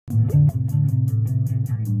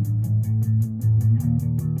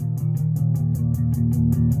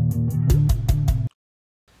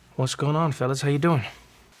What's going on, fellas? How you doing?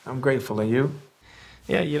 I'm grateful. And you?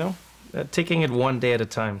 Yeah, taking it one day at a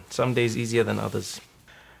time. Some days easier than others.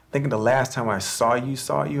 I think the last time I saw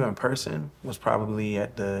you in person was probably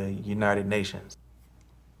at the United Nations.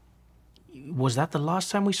 Was that the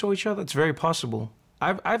last time we saw each other? It's very possible.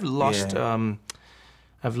 I've lost Yeah.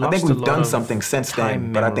 I've I think lost a we've lot done of something since then,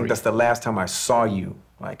 time but I think memory. that's the last time I saw you,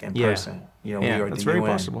 like, in Yeah. person. You know, we Yeah, were at that's the very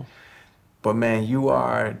UN. possible. But man, you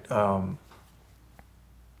are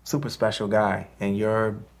super special guy, and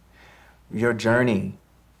your journey,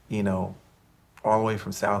 you know, all the way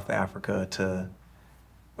from South Africa to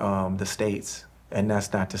the States, and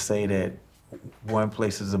that's not to say that one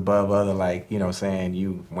place is above other, like, you know, saying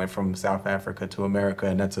you went from South Africa to America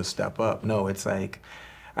and that's a step up. No, it's like,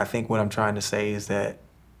 I think what I'm trying to say is that,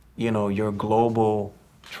 you know, your global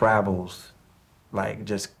travels, like,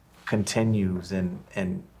 just continues,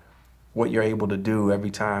 and what you're able to do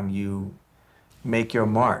every time you make your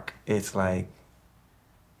mark, it's like,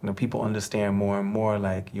 you know, people understand more and more,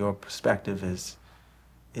 like, your perspective is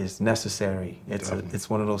necessary. It's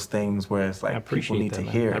one of those things where it's like people need to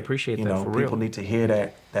hear it. I appreciate you that, know, for people real. need to hear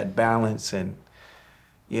that balance, and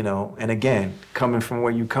you know, and again, coming from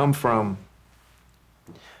where you come from,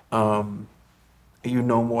 you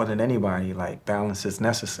know more than anybody, like, balance is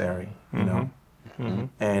necessary, you know,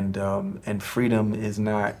 and freedom is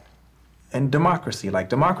not. And democracy, like,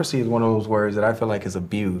 democracy is one of those words that I feel like is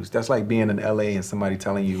abused. That's like being in LA and somebody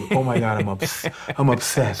telling you, oh my God, I'm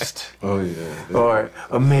obsessed. Oh yeah. Or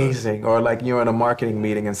amazing. Or like you're in a marketing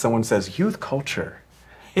meeting and someone says, youth culture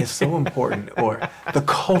is so important. Or the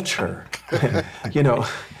culture, you know.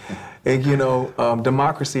 And, you know,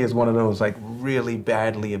 democracy is one of those, like, really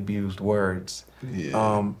badly abused words.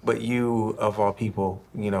 Yeah. But you, of all people,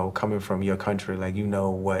 you know, coming from your country, like, you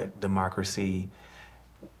know what democracy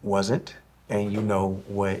wasn't, and you know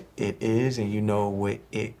what it is, and you know what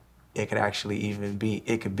it could actually even be.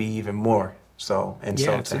 It could be even more. So, and Yeah,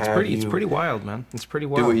 so it's to have pretty you it's pretty wild, man. It's pretty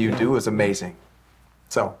wild. do what you do is amazing.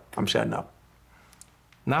 So I'm shutting up.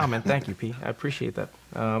 Nah, man, thank you, P. I appreciate that.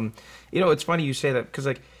 You know, it's funny you say that, because,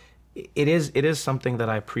 like, it is something that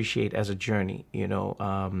I appreciate as a journey, you know.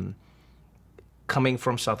 Coming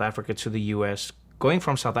from South Africa to the US, going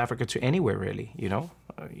from South Africa to anywhere, really, you know.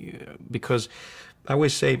 Because I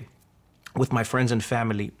always say, with my friends and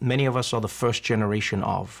family, many of us are the first generation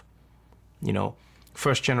of, you know,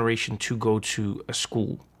 first generation to go to a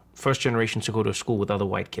school, first generation to go to a school with other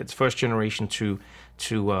white kids, first generation to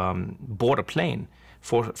board a plane,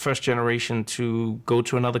 first generation to go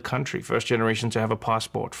to another country, first generation to have a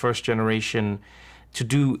passport, first generation to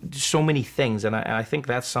do so many things. And I think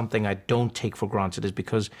that's something I don't take for granted, is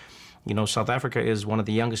because, you know, South Africa is one of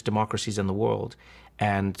the youngest democracies in the world.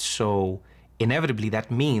 And so inevitably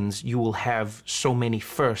that means you will have so many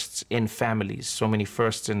firsts in families, so many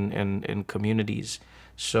firsts in communities.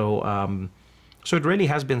 So so it really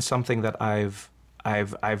has been something that I've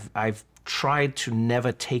tried to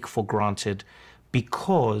never take for granted,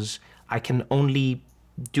 because I can only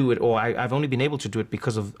do it, or I've only been able to do it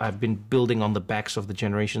because I've been building on the backs of the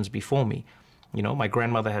generations before me. You know, my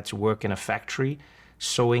grandmother had to work in a factory,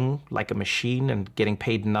 sewing like a machine and getting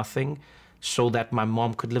paid nothing, so that my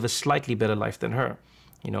mom could live a slightly better life than her.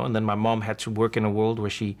 You know, and then my mom had to work in a world where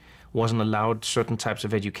she wasn't allowed certain types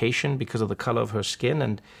of education because of the color of her skin,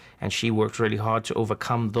 and she worked really hard to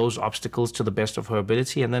overcome those obstacles to the best of her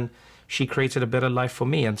ability, and then she created a better life for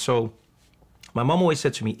me. And so my mom always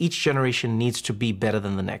said to me, each generation needs to be better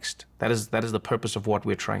than the next. That is the purpose of what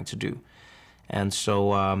we're trying to do. And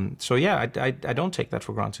so so yeah, I don't take that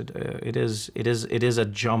for granted. It is a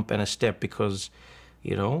jump and a step, because,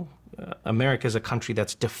 you know, America is a country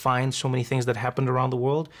that's defined so many things that happened around the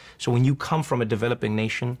world. So when you come from a developing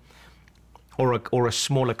nation or a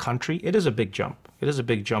smaller country, it is a big jump. It is a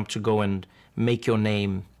big jump to go and make your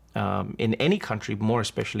name in any country, more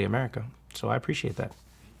especially America. So I appreciate that.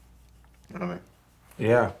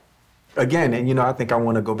 Yeah. Again, and you know, I think I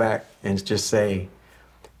want to go back and just say,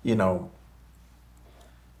 you know,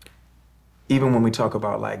 even when we talk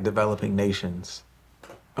about, like, developing nations,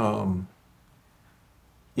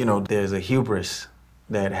 you know, there's a hubris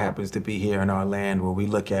that happens to be here in our land where we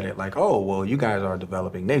look at it like, oh, well, you guys are a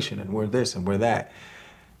developing nation and we're this and we're that.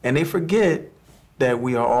 And they forget that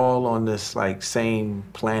we are all on this, like, same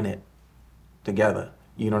planet together.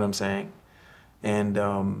 You know what I'm saying? And,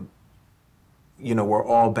 you know, we're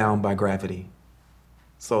all bound by gravity,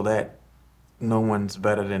 so that no one's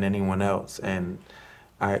better than anyone else. And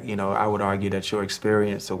you know, I would argue that your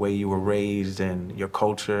experience, the way you were raised, and your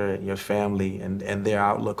culture, and your family, and their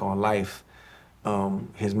outlook on life,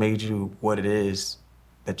 has made you what it is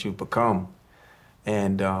that you've become.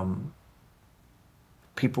 And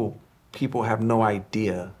people have no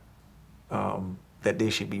idea that they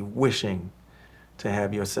should be wishing to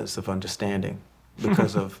have your sense of understanding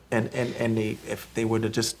because of and they, if they were to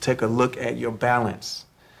just take a look at your balance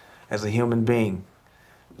as a human being,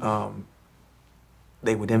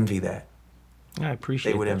 they would envy that. I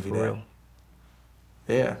appreciate They would that, envy for that. real.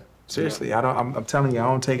 Yeah, seriously. I'm telling you, I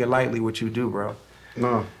don't take it lightly what you do, bro.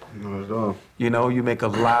 No, not at all. You know, you make a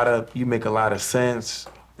lot of sense,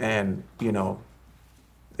 and you know,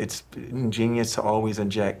 it's ingenious to always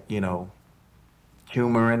inject, you know,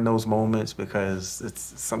 humor in those moments because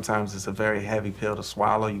sometimes it's a very heavy pill to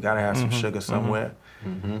swallow. You gotta have some sugar somewhere,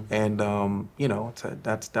 and you know,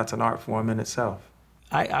 that's an art form in itself.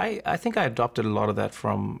 I think I adopted a lot of that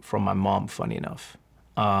from my mom, funny enough.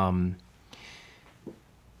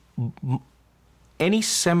 Any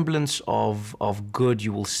semblance of good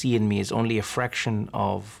you will see in me is only a fraction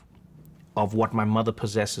of what my mother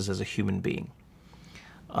possesses as a human being.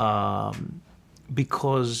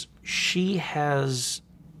 Because she has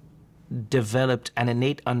developed an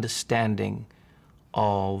innate understanding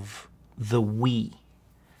of the we,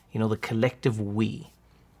 you know, the collective we.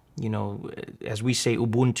 You know, as we say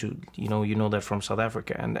Ubuntu, you know that from South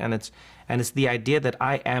Africa, and it's the idea that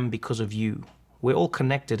I am because of you. We're all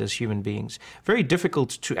connected as human beings. Very difficult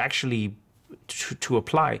to actually to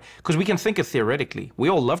apply, because we can think it theoretically. We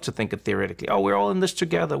all love to think it theoretically. Oh, we're all in this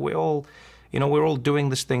together. We're all, you know, we're all doing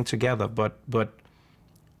this thing together. But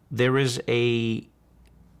there is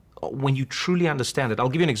when you truly understand it. I'll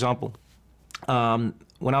give you an example.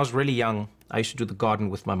 When I was really young, I used to do the garden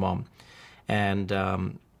with my mom, and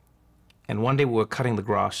one day we were cutting the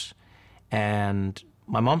grass, and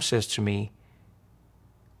my mom says to me,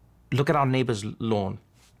 "Look at our neighbor's lawn.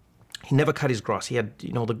 He never cut his grass. He had,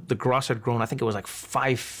 you know, the grass had grown, I think it was like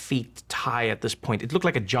 5 feet high at this point. It looked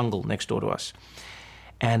like a jungle next door to us."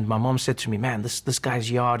 And my mom said to me, "Man, this guy's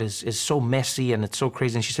yard is so messy and it's so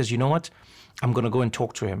crazy." And she says, "You know what? I'm going to go and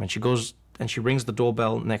talk to him." And she goes and she rings the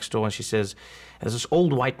doorbell next door, and she says, there's this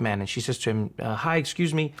old white man, and she says to him, "Hi,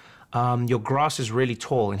 excuse me, your grass is really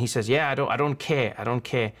tall." And he says, "Yeah, I don't care.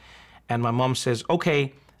 And my mom says,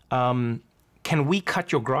 "Okay, can we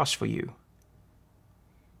cut your grass for you?"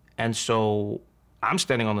 And so I'm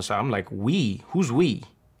standing on the side. I'm like, "We? Who's we?"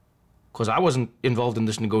 Because I wasn't involved in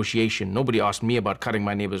this negotiation. Nobody asked me about cutting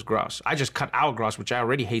my neighbor's grass. I just cut our grass, which I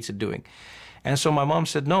already hated doing. And so my mom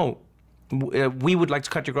said, "No, we would like to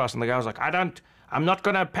cut your grass." And the guy was like, "I'm not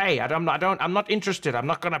gonna pay. I'm not interested. I'm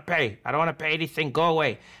not gonna pay. I don't want to pay anything. Go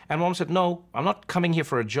away." And mom said, "No, I'm not coming here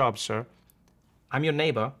for a job, sir. I'm your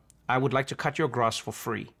neighbor. I would like to cut your grass for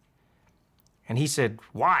free." And he said,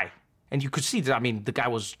 "Why?" And you could see that, I mean, the guy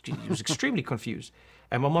was extremely confused.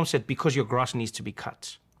 And my mom said, "Because your grass needs to be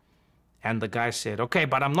cut." And the guy said, "Okay,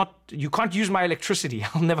 but you can't use my electricity."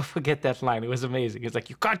 I'll never forget that line. It was amazing. It's like,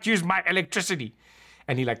 "You can't use my electricity."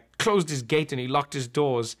 And he like closed his gate and he locked his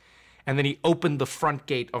doors. And then he opened the front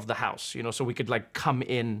gate of the house, you know, so we could like come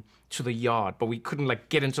in to the yard, but we couldn't like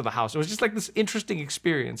get into the house. It was just like this interesting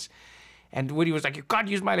experience. And Woody was like, "You can't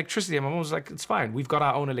use my electricity." And my mom was like, "It's fine. We've got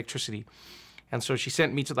our own electricity." And so she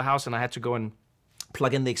sent me to the house, and I had to go and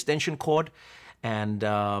plug in the extension cord. And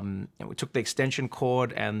we took the extension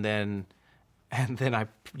cord, and then I,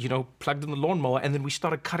 you know, plugged in the lawnmower, and then we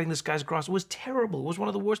started cutting this guy's grass. It was terrible. It was one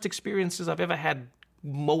of the worst experiences I've ever had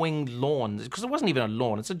mowing lawns, because it wasn't even a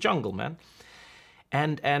lawn. It's a jungle, man.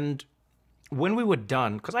 And when we were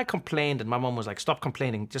done, because I complained, and my mom was like, "Stop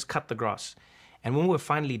complaining, just cut the grass." And when we were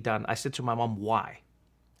finally done, I said to my mom, "Why?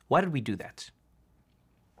 Why did we do that?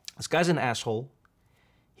 This guy's an asshole.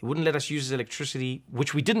 He wouldn't let us use his electricity,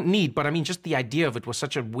 which we didn't need, but I mean, just the idea of it was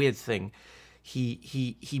such a weird thing.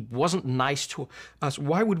 He wasn't nice to us.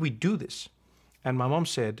 Why would we do this?" And my mom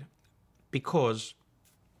said, "Because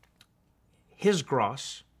his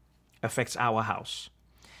grass affects our house.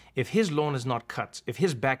 If his lawn is not cut, if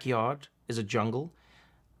his backyard is a jungle,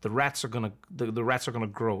 the rats are gonna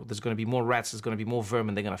grow. There's gonna be more rats. There's gonna be more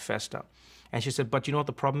vermin. They're gonna fester." And she said, "But you know what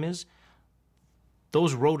the problem is?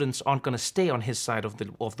 Those rodents aren't gonna stay on his side of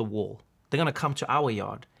the wall. They're gonna come to our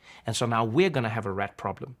yard, and so now we're gonna have a rat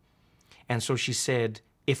problem." And so she said,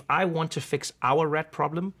 "If I want to fix our rat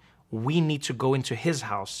problem, we need to go into his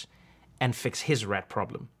house and fix his rat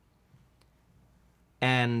problem."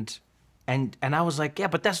 And I was like, "Yeah,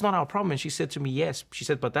 but that's not our problem." And she said to me, "Yes." She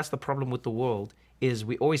said, "But that's the problem with the world, is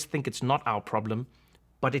we always think it's not our problem,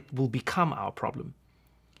 but it will become our problem."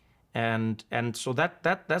 And so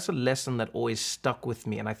that's a lesson that always stuck with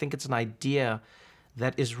me. And I think it's an idea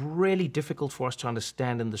that is really difficult for us to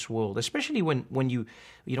understand in this world, especially when you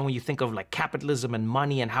think of like capitalism and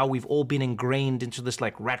money and how we've all been ingrained into this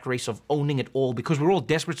like rat race of owning it all because we're all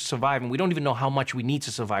desperate to survive and we don't even know how much we need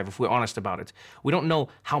to survive if we're honest about it. We don't know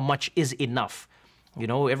how much is enough.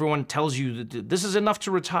 Everyone tells you that this is enough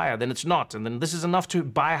to retire, then it's not, and then this is enough to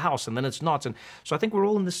buy a house, and then it's not. And so I think we're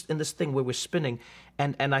all in this thing where we're spinning,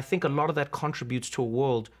 and I think a lot of that contributes to a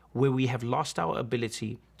world where we have lost our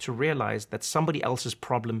ability to realize that somebody else's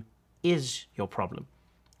problem is your problem.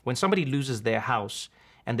 When somebody loses their house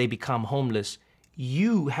and they become homeless,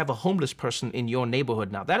 you have a homeless person in your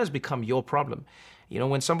neighborhood now. That has become your problem.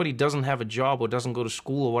 When somebody doesn't have a job or doesn't go to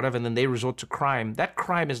school or whatever, and then they resort to crime, that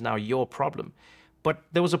crime is now your problem. But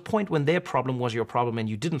there was a point when their problem was your problem and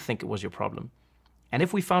you didn't think it was your problem. And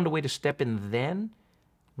if we found a way to step in then,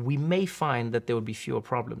 we may find that there would be fewer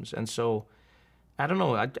problems. And so, I don't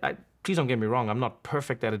know, please don't get me wrong, I'm not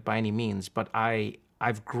perfect at it by any means, but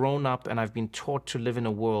I've grown up and I've been taught to live in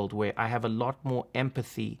a world where I have a lot more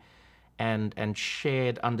empathy and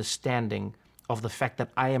shared understanding of the fact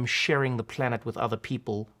that I am sharing the planet with other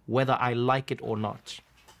people, whether I like it or not.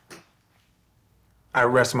 I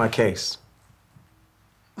rest my case.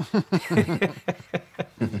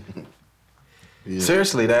 Yeah.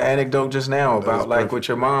 Seriously, that anecdote just now about like perfect. what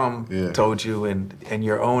your mom told you and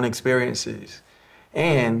your own experiences.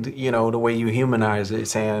 And, the way you humanize it,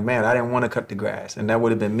 saying, man, I didn't want to cut the grass. And that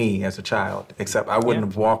would have been me as a child, except I wouldn't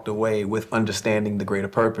have walked away with understanding the greater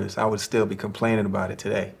purpose. I would still be complaining about it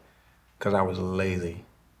today because I was lazy.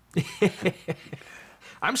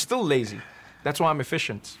 I'm still lazy. That's why I'm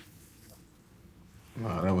efficient.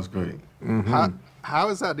 Wow, that was great. Mm-hmm. How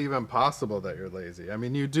is that even possible that you're lazy? I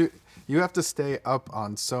mean, you have to stay up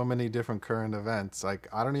on so many different current events. Like,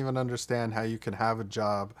 I don't even understand how you can have a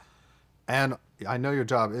job. And I know your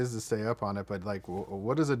job is to stay up on it, but like,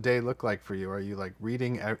 what does a day look like for you? Are you like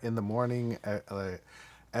reading in the morning,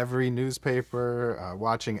 every newspaper,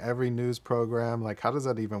 watching every news program? Like, how does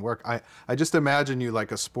that even work? I just imagine you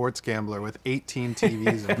like a sports gambler with 18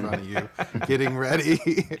 TVs in front of you, getting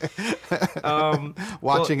ready,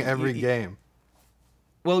 watching every game.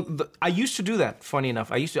 Well, I used to do that, funny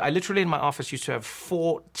enough. I literally in my office used to have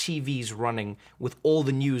 4 TVs running with all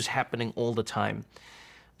the news happening all the time.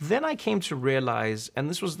 Then I came to realize, and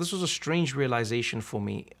this was a strange realization for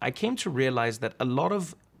me, I came to realize that a lot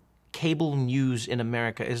of cable news in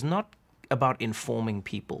America is not about informing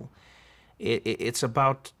people. It's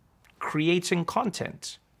about creating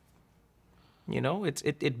content.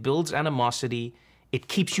 It builds animosity. It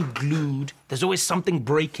keeps you glued. There's always something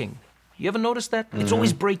breaking. You ever notice that? Mm-hmm. It's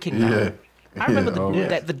always breaking now. Yeah. I remember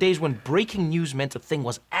the days when breaking news meant a thing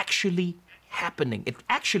was actually happening. It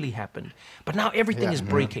actually happened. But now everything is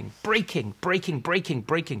breaking. Breaking.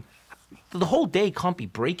 The whole day can't be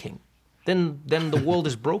breaking. Then the world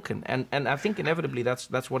is broken. And I think inevitably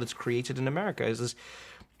that's what it's created in America, is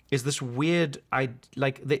this weird,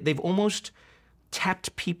 they've almost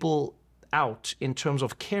tapped people out in terms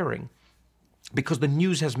of caring, because the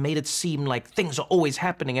news has made it seem like things are always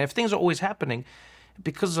happening. And if things are always happening,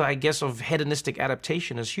 because I guess of hedonistic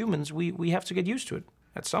adaptation as humans, we have to get used to it.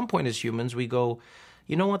 At some point as humans, we go,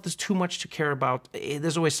 you know what, there's too much to care about.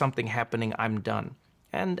 There's always something happening. I'm done.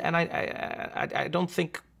 And I don't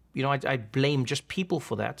think, I blame just people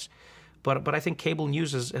for that. But I think cable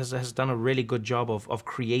news has done a really good job of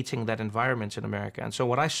creating that environment in America. And so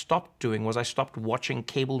what I stopped doing was I stopped watching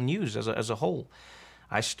cable news as a whole.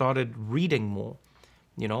 I started reading more.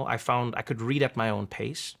 I found I could read at my own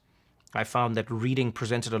pace. I found that reading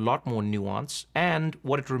presented a lot more nuance. And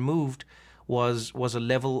what it removed was a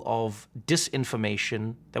level of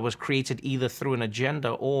disinformation that was created either through an agenda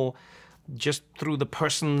or just through the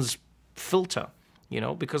person's filter.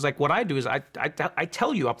 Because like what I do is I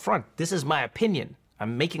tell you up front, this is my opinion.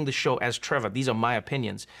 I'm making the show as Trevor. These are my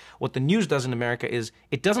opinions. What the news does in America is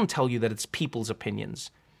it doesn't tell you that it's people's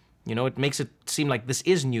opinions. It makes it seem like this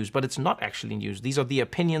is news, but it's not actually news. These are the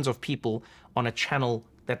opinions of people on a channel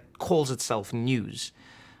that calls itself news.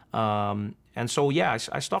 And so,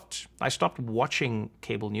 I stopped watching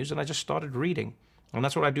cable news and I just started reading. And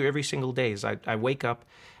that's what I do every single day is I wake up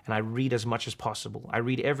and I read as much as possible. I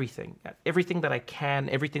read everything that I can,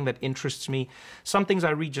 everything that interests me. Some things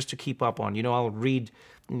I read just to keep up on. I'll read,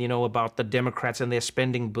 about the Democrats and their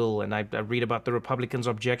spending bill, and I read about the Republicans'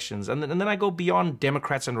 objections. And then I go beyond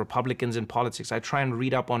Democrats and Republicans in politics. I try and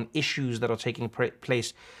read up on issues that are taking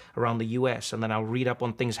place around the U.S., and then I'll read up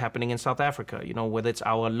on things happening in South Africa, whether it's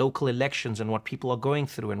our local elections and what people are going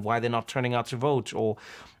through and why they're not turning out to vote, or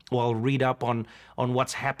or I'll read up on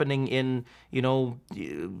what's happening in, the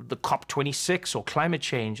COP26 or climate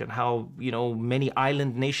change, and how, many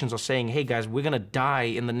island nations are saying, hey guys, we're going to die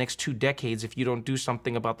in the next 2 decades if you don't do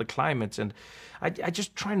something about the climate. And I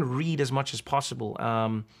just try and read as much as possible.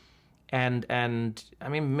 And I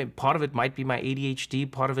mean, part of it might be my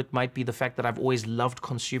ADHD, part of it might be the fact that I've always loved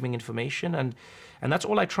consuming information, and that's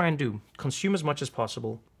all I try and do, consume as much as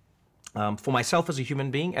possible. For myself as a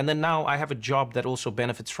human being, and then now I have a job that also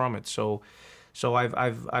benefits from it. So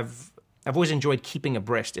I've always enjoyed keeping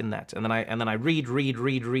abreast in that, and then I read,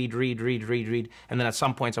 and then at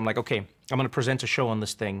some points I'm like, okay, I'm going to present a show on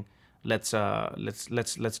this thing. Let's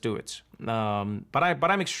do it.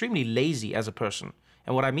 But I'm extremely lazy as a person,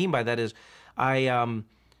 and what I mean by that is I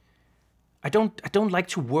don't like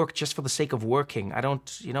to work just for the sake of working.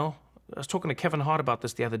 I was talking to Kevin Hart about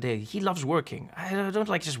this the other day. He loves working. I don't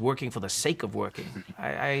like just working for the sake of working.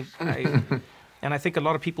 And I think a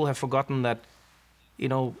lot of people have forgotten that,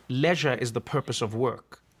 leisure is the purpose of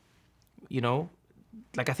work. I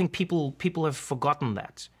think people have forgotten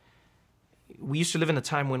that. We used to live in a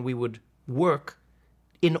time when we would work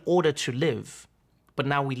in order to live, but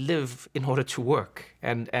now we live in order to work.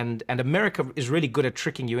 And America is really good at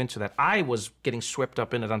tricking you into that. I was getting swept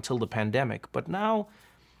up in it until the pandemic, but now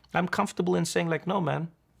I'm comfortable in saying, like, no, man,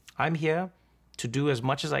 I'm here to do as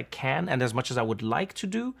much as I can and as much as I would like to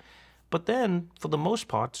do. But then, for the most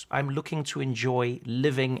part, I'm looking to enjoy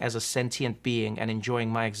living as a sentient being and enjoying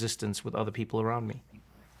my existence with other people around me.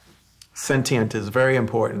 Sentient is very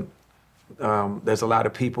important. There's a lot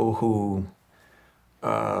of people who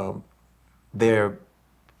their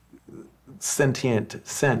sentient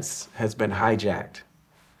sense has been hijacked.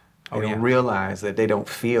 They don't realize that they don't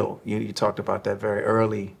feel. You talked about that very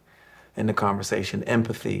early in the conversation,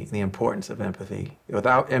 empathy, the importance of empathy.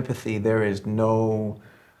 Without empathy, there's no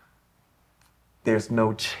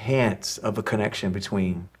chance of a connection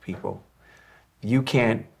between people. You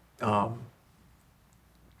can't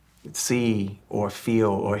see or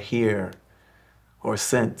feel or hear or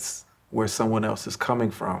sense where someone else is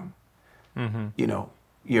coming from. Mm-hmm.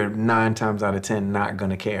 You're 9 times out of 10 not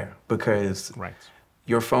gonna care, because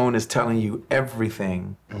your phone is telling you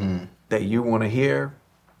everything that you want to hear,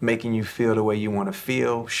 making you feel the way you want to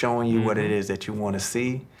feel, showing you what it is that you want to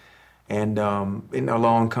see. And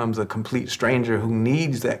along comes a complete stranger who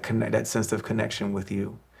needs that sense of connection with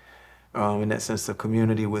you, and that sense of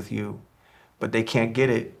community with you. But they can't get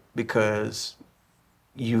it because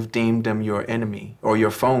you've deemed them your enemy, or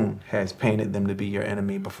your phone has painted them to be your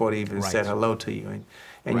enemy before they even said hello to you.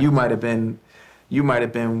 And you might have been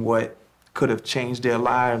what could have changed their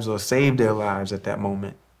lives or saved their lives at that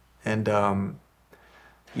moment. And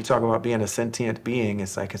you talk about being a sentient being,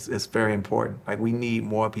 it's like, it's very important. Like, we need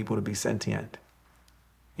more people to be sentient,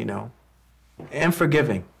 and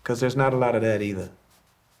forgiving, because there's not a lot of that either.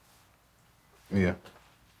 Yeah.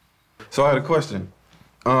 So I had a question.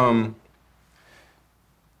 You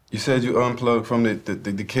said you unplugged from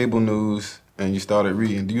the cable news and you started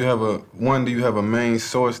reading. Do you have a main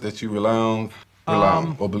source that you rely on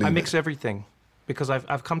or believe I in? mix everything, because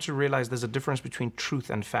I've come to realize there's a difference between truth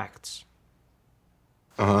and facts.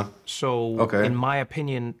 So, in my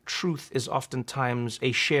opinion, truth is oftentimes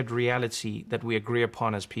a shared reality that we agree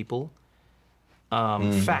upon as people.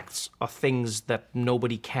 Facts are things that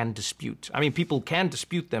nobody can dispute. I mean, people can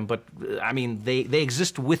dispute them, but they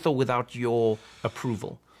exist with or without your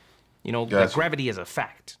approval. Like gravity is a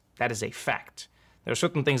fact. That is a fact. There are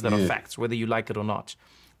certain things that are facts, whether you like it or not.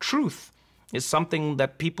 Truth is something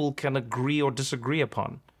that people can agree or disagree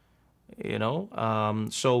upon.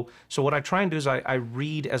 So what I try and do is I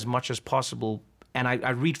read as much as possible, and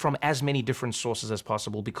I read from as many different sources as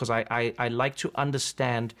possible, because I like to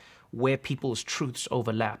understand where people's truths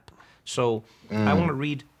overlap. So I want to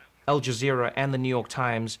read Al Jazeera and the New York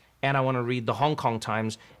Times, and I want to read the Hong Kong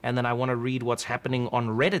Times, and then I want to read what's happening on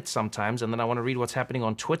Reddit sometimes, and then I want to read what's happening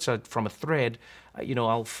on Twitter from a thread.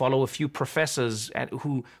 I'll follow a few professors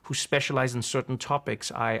who specialize in certain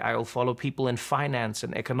topics. I'll follow people in finance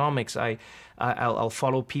and economics. I'll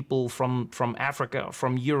follow people from Africa,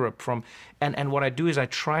 from Europe, and what I do is I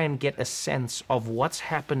try and get a sense of what's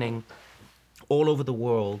happening all over the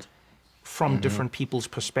world from different people's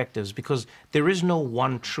perspectives, because there is no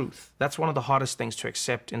one truth. That's one of the hardest things to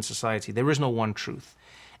accept in society. There is no one truth.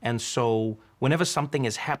 And so whenever something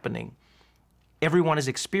is happening, everyone is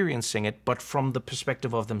experiencing it, but from the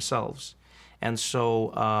perspective of themselves. And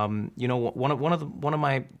so, one of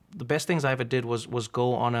the best things I ever did was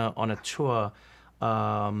go on a tour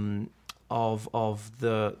of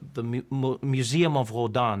the Museum of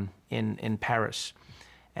Rodin in Paris.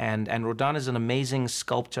 And Rodin is an amazing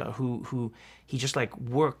sculptor who he just like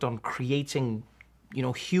worked on creating, you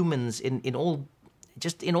know, humans in all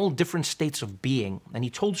different states of being. And he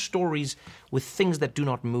told stories with things that do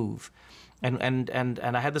not move. And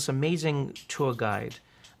I had this amazing tour guide,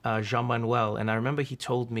 Jean-Manuel, and I remember he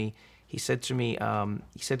told me, he said to me,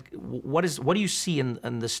 he said, what do you see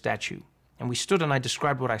in this statue? And we stood and I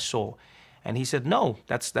described what I saw. And he said, no,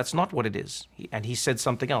 that's not what it is. And he said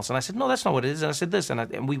something else. And I said, no, that's not what it is. And I said this.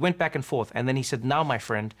 And we went back and forth. And then he said, now, my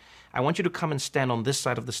friend, I want you to come and stand on this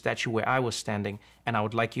side of the statue where I was standing, and I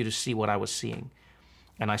would like you to see what I was seeing.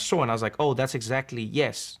 And I saw, and I was like, oh, that's exactly,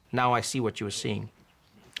 yes, now I see what you were seeing.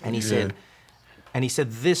 And he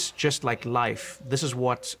said, this, just like life, this is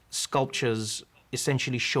what sculptures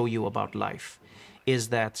essentially show you about life, is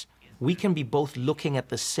that we can be both looking at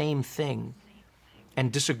the same thing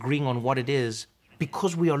and disagreeing on what it is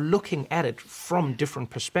because we are looking at it from different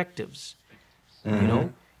perspectives. You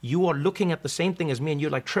know, you are looking at the same thing as me and you're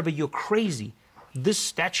like, Trevor, you're crazy. This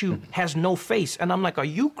statue has no face. And I'm like, are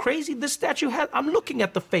you crazy? This statue has, I'm looking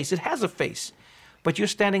at the face. It has a face. But you're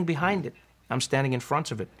standing behind it. I'm standing in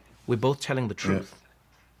front of it. We're both telling the truth.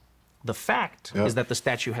 The fact is that the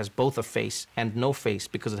statue has both a face and no face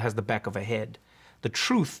because it has the back of a head. The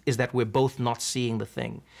truth is that we're both not seeing the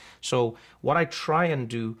thing. So what I try and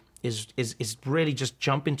do is really just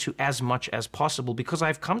jump into as much as possible, because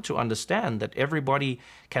I've come to understand that everybody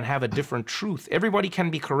can have a different truth. Everybody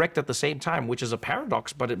can be correct at the same time, which is a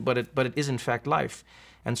paradox, but it is in fact life.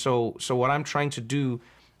 And so what I'm trying to do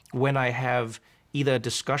when I have either a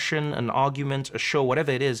discussion, an argument, a show,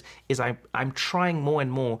 whatever it is I'm trying more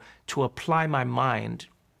and more to apply my mind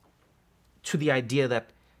to the idea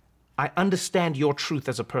that I understand your truth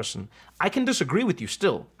as a person. I can disagree with you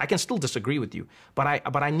still. I can still disagree with you, but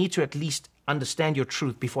I need to at least understand your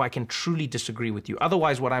truth before I can truly disagree with you.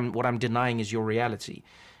 Otherwise, what I'm denying is your reality.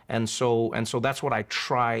 And so that's what I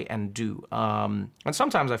try and do. And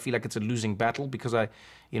sometimes I feel like it's a losing battle because to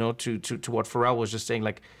what Pharrell was just saying,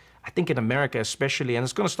 like, I think in America especially, and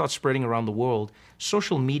it's going to start spreading around the world,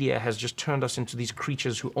 social media has just turned us into these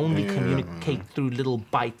creatures who only communicate through little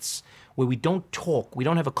bites, where we don't talk, we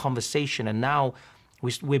don't have a conversation, and now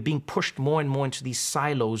we're being pushed more and more into these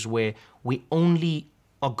silos where we only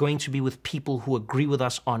are going to be with people who agree with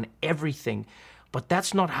us on everything. But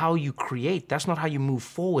that's not how you create, that's not how you move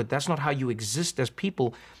forward, that's not how you exist as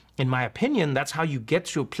people. In my opinion, that's how you get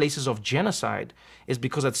to places of genocide, is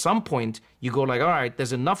because at some point you go like, all right,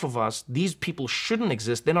 there's enough of us, these people shouldn't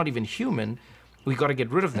exist, they're not even human, we got to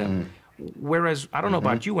get rid of them. Whereas, I don't know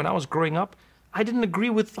about you, when I was growing up, I didn't agree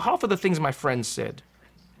with half of the things my friends said,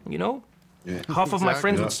 you know? Half of my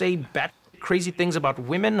friends would say bat crazy things about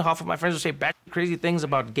women, half of my friends would say bat crazy things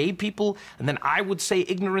about gay people, and then I would say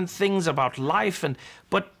ignorant things about life,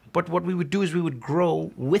 but what we would do is we would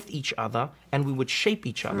grow with each other and we would shape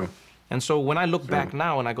each other. And so when I look back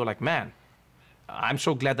now and I go like, man, I'm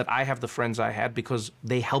so glad that I have the friends I had because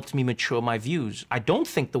they helped me mature my views. I don't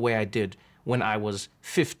think the way I did when I was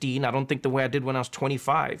 15. I don't think the way I did when I was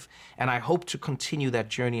 25. And I hope to continue that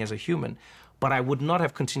journey as a human. But I would not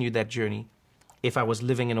have continued that journey if I was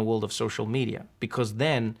living in a world of social media, because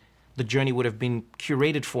then the journey would have been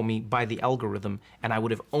curated for me by the algorithm, and I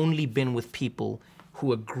would have only been with people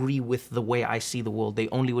who agree with the way I see the world. They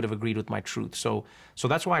only would have agreed with my truth. So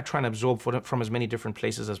that's why I try and absorb from as many different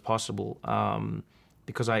places as possible,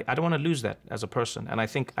 because I don't want to lose that as a person. And I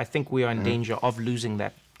think we are in danger of losing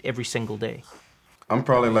that every single day. I'm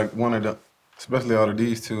probably like one of the, especially out of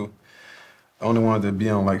these two, I only wanted to be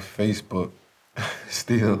on like Facebook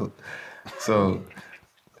still. So,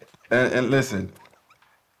 and listen,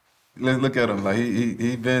 let's look at him. Like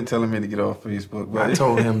he been telling me to get off Facebook. But I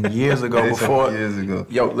told him years ago before. Years ago.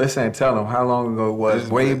 Yo, listen, tell him how long ago it was.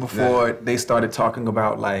 Way before they stared talking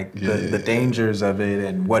about like the dangers of it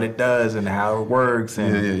and what it does and how it works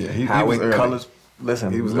and how it colors.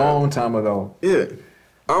 Listen, it was a long time ago. Yeah.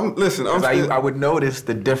 I would notice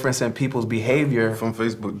the difference in people's behavior from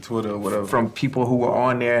Facebook, Twitter, or whatever. From people who were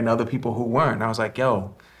on there and other people who weren't. I was like,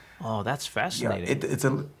 yo. Oh, that's fascinating.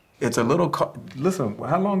 It's a little. Listen,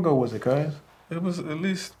 how long ago was it, cuz? It was at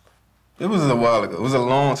least. It was a while ago. It was a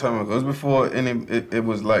long time ago. It was before it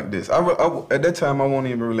was like this. At that time, I won't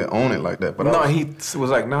even really own it like that. But he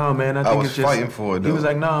was like, nah, man, I think it's just. fighting for it, though. He was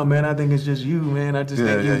like, nah, man, I think it's just you, man. I just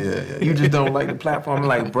think you just don't like the platform. I'm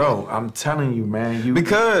like, bro, I'm telling you, man.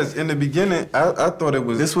 Because in the beginning, I thought it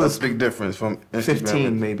was a big difference from Instagram.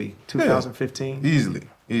 15 maybe, 2015. Yeah, easily.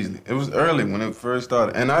 It was early when it first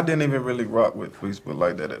started. And I didn't even really rock with Facebook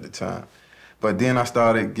like that at the time. But then I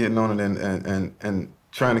started getting on it and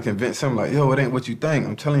trying to convince him like, yo, it ain't what you think.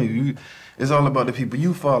 I'm telling you, it's all about the people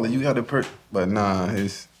you follow. You got to but nah,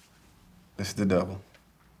 it's the devil.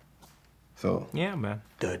 So Yeah, man.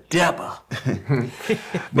 The devil.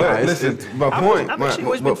 but listen, my point. I've actually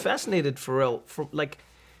always been fascinated, Pharrell, from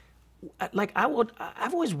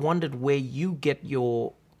I've always wondered where you get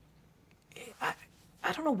your.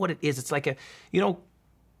 I don't know what it is. It's like I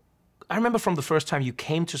remember from the first time you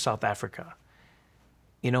came to South Africa.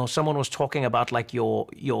 Someone was talking about like your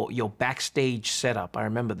backstage setup. I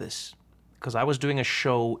remember this because I was doing a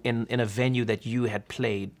show in a venue that you had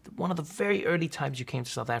played, one of the very early times you came to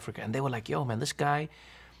South Africa, and they were like, yo, man, this guy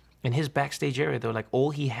in his backstage area, they were like, all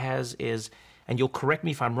he has is, and you'll correct me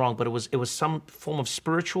if I'm wrong, but it was some form of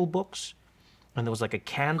spiritual books, and there was like a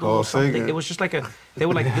candle or something. Sagan. It was just like they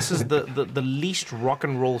were like, this is the least rock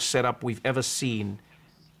and roll setup we've ever seen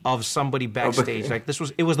of somebody backstage. Like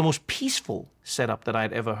it was the most peaceful setup that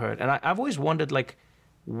I'd ever heard. And I've always wondered like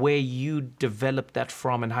where you developed that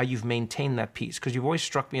from and how you've maintained that peace. Because you've always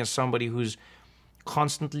struck me as somebody who's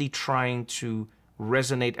constantly trying to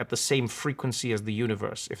resonate at the same frequency as the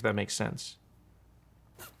universe, if that makes sense.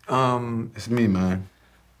 It's me, man.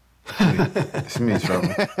 It's me,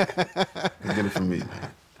 Trevor. Get it from me,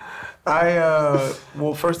 man.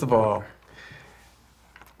 Well, first of all,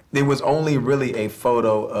 there was only really a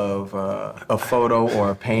photo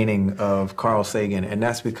or a painting of Carl Sagan, and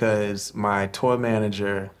that's because my tour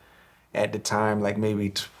manager at the time, like maybe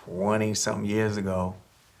 20-something years ago,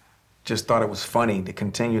 just thought it was funny to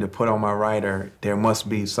continue to put on my rider, there must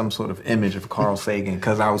be some sort of image of Carl Sagan,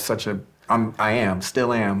 because I was still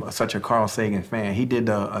am such a Carl Sagan fan. He did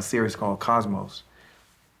a series called Cosmos,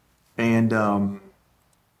 and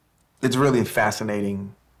it's really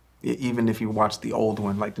fascinating. Even if you watch the old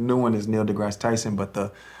one, like the new one is Neil deGrasse Tyson, but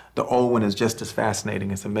the old one is just as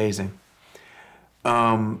fascinating. It's amazing.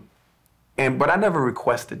 But I never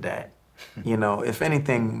requested that. If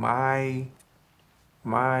anything, my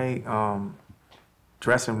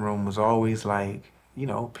dressing room was always like,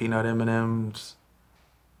 peanut M&Ms.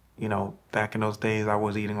 Back in those days, I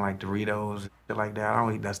was eating like Doritos, shit like that. I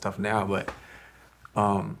don't eat that stuff now, but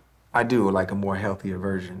I do like a more healthier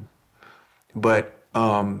version. But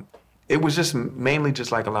it was just mainly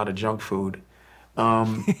just like a lot of junk food,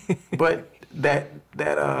 but that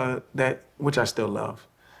which I still love.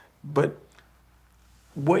 But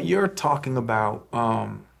what you're talking about,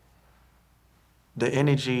 the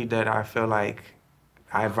energy that I feel like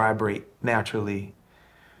I vibrate naturally,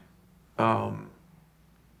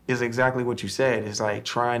 is exactly what you said. It's like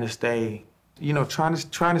trying to stay, trying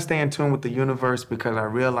to stay in tune with the universe, because I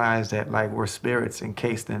realize that like we're spirits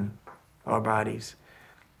encased in our bodies.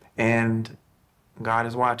 And God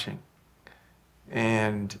is watching.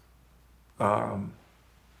 And I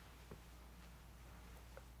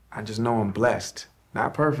just know I'm blessed.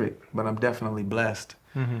 Not perfect, but I'm definitely blessed.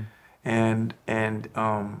 Mm-hmm. And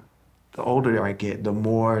the older I get, the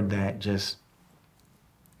more that just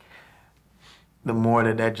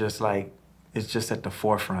like, it's just at the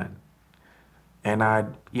forefront. And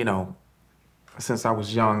since I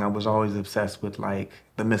was young, I was always obsessed with like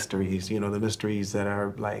the mysteries, the mysteries that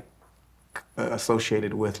are like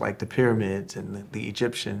associated with like the pyramids and the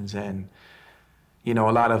Egyptians and, a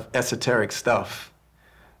lot of esoteric stuff.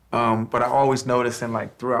 But I always noticed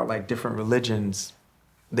throughout like different religions,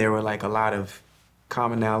 there were like a lot of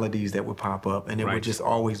commonalities that would pop up, and it would just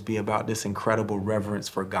always be about this incredible reverence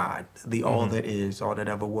for God, the all that is, all that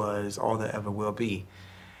ever was, all that ever will be.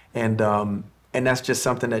 And that's just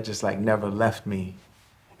something that just like never left me.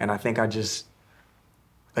 And I think it's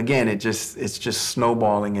just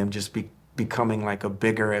snowballing and just becoming like a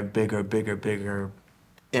bigger and bigger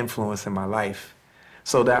influence in my life.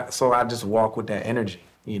 So I just walk with that energy,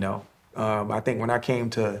 I think when I came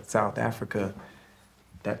to South Africa,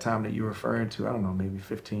 that time that you're referring to, I don't know, maybe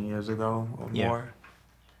 15 years ago or more,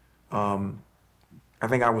 I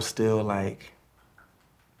think I was still like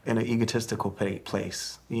in an egotistical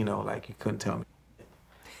place, like you couldn't tell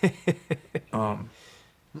me.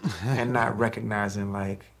 And not recognizing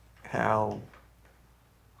like how,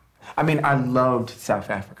 I mean, I loved South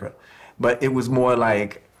Africa, but it was more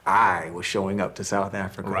like I was showing up to South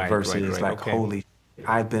Africa versus holy,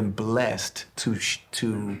 I've been blessed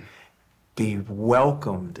to be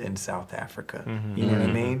welcomed in South Africa. Mm-hmm. You know what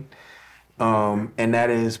I mean? And that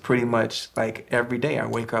is pretty much like every day I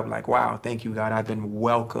wake up like, wow, thank you, God, I've been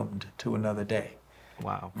welcomed to another day.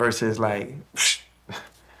 Wow. Versus like,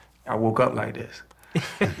 I woke up like this.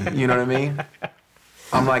 You know what I mean?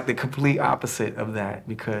 I'm like the complete opposite of that,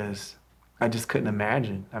 because I just couldn't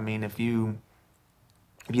imagine. I mean, if you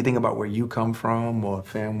think about where you come from, or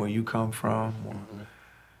fam, where you come from, or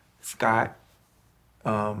Scott,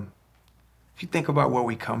 If you think about where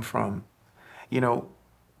we come from, you know,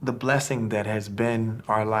 the blessing that has been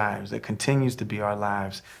our lives, that continues to be our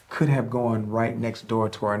lives, could have gone right next door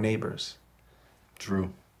to our neighbors.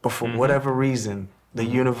 True. But for whatever reason, the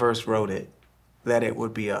universe wrote it, that it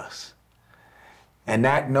would be us. And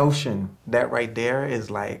that notion, that right there is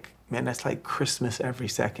like, man, that's like Christmas every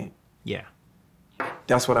second. Yeah.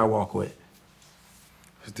 That's what I walk with.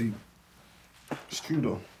 It's deep. It's true,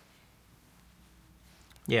 though.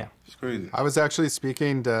 Yeah. It's crazy. I was actually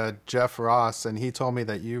speaking to Jeff Ross, and he told me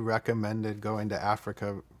that you recommended going to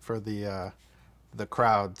Africa for the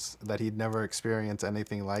crowds, that he'd never experienced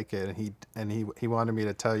anything like it, and he wanted me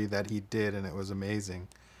to tell you that he did, and it was amazing.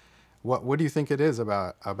 What do you think it is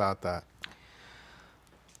about that?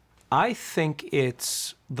 I think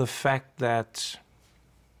it's the fact that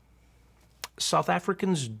South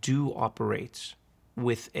Africans do operate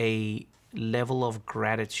with a level of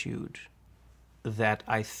gratitude that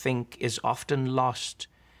I think is often lost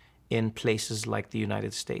in places like the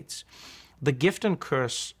United States. The gift and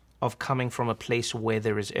curse of coming from a place where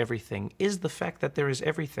there is everything is the fact that there is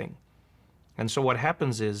everything. And so what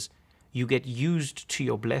happens is you get used to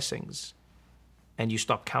your blessings and you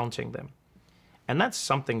stop counting them. And that's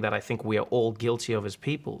something that I think we are all guilty of as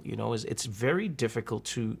people, you know, is it's very difficult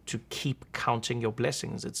to keep counting your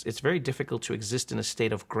blessings. It's very difficult to exist in a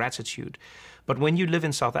state of gratitude. But when you live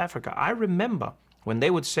in South Africa, I remember when they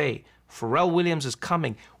would say, Pharrell Williams is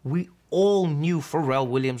coming, we all knew Pharrell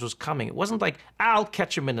Williams was coming. It wasn't like, I'll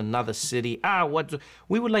catch him in another city.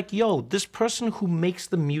 We were like, yo, this person who makes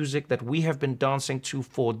the music that we have been dancing to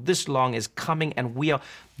for this long is coming, and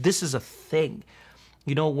this is a thing.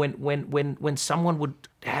 You know, when someone would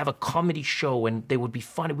have a comedy show and they would be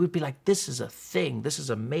funny, we'd be like, this is a thing. This is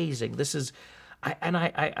amazing. This is,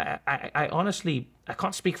 I honestly, I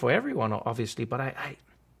can't speak for everyone, obviously, but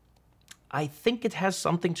I think it has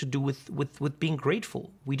something to do with being grateful.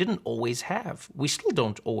 We didn't always have. We still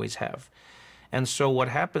don't always have. And so what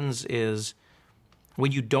happens is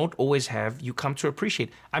when you don't always have, you come to appreciate.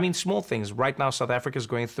 I mean, small things. Right now, South Africa is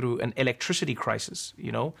going through an electricity crisis,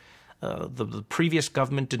 you know. The previous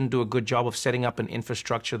government didn't do a good job of setting up an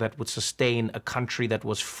infrastructure that would sustain a country that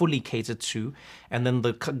was fully catered to. And then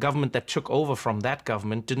the government that took over from that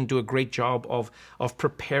government didn't do a great job of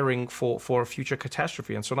preparing for a future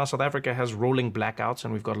catastrophe. And so now South Africa has rolling blackouts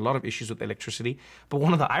and we've got a lot of issues with electricity. But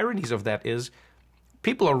one of the ironies of that is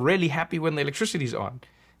people are really happy when the electricity's on.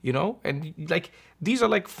 You know, and like these are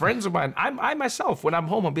like friends of mine. I myself, when I'm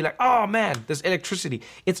home, I'll be like, oh man, there's electricity.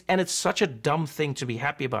 It's such a dumb thing to be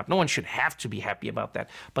happy about. No one should have to be happy about that.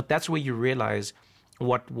 But that's where you realize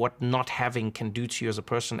what not having can do to you as a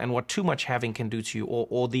person, and what too much having can do to you,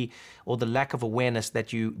 or the lack of awareness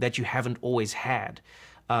that you haven't always had.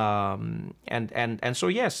 And so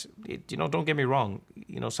yes, you know, don't get me wrong.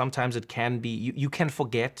 You know, sometimes it can be you can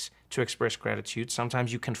forget to express gratitude.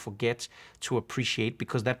 Sometimes you can forget to appreciate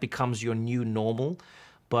because that becomes your new normal.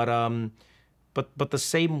 But the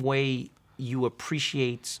same way you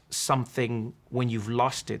appreciate something when you've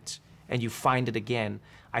lost it and you find it again,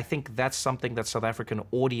 I think that's something that South African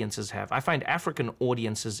audiences have. I find African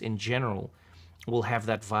audiences in general will have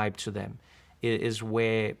that vibe to them. Is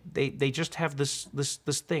where they just have this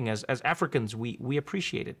thing. As Africans, we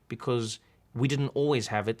appreciate it because we didn't always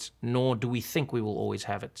have it, nor do we think we will always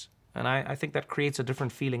have it. And I think that creates a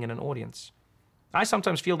different feeling in an audience. I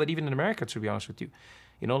sometimes feel that even in America, to be honest with you.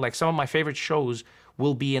 You know, like some of my favorite shows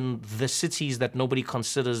will be in the cities that nobody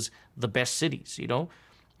considers the best cities, you know?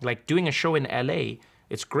 Like doing a show in LA,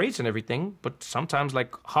 it's great and everything, but sometimes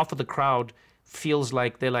like half of the crowd feels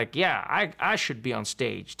like they're like, yeah, I should be on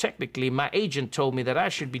stage. Technically, my agent told me that I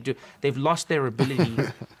should be They've lost their ability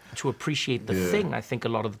to appreciate the thing, I think, a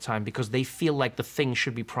lot of the time, because they feel like the thing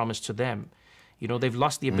should be promised to them. You know, they've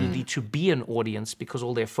lost the ability to be an audience because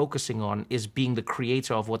all they're focusing on is being the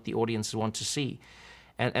creator of what the audiences want to see.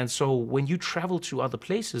 And so when you travel to other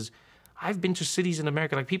places, I've been to cities in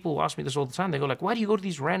America, like people ask me this all the time. They go like, why do you go to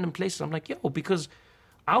these random places? I'm like, yo, because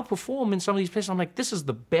I'll perform in some of these places. I'm like, this is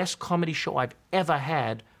the best comedy show I've ever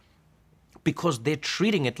had because they're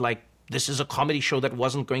treating it like this is a comedy show that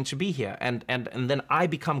wasn't going to be here. And then I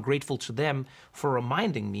become grateful to them for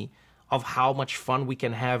reminding me of how much fun we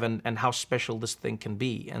can have and how special this thing can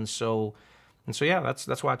be. And so yeah,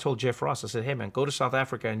 that's why I told Jeff Ross, I said, hey man, go to South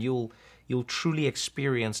Africa and you'll truly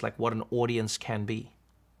experience like what an audience can be.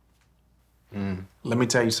 Let me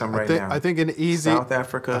tell you something now. I think an easy South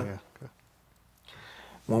Africa.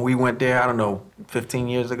 When we went there, I don't know, 15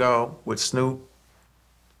 years ago with Snoop,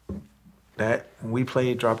 that when we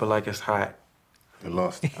played Drop It Like It's Hot, You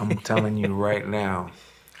lost. I'm telling you right now,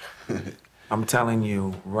 I'm telling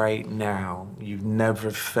you right now, you've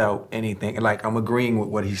never felt anything. Like, I'm agreeing with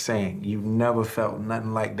what he's saying. You've never felt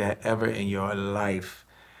nothing like that ever in your life.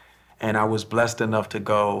 And I was blessed enough to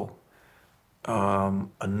go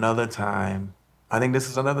another time. I think this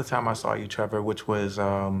is another time I saw you, Trevor, which was,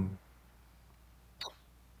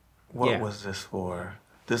 what Yeah. was this for?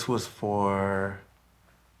 This was for,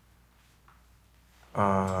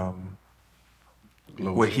 Global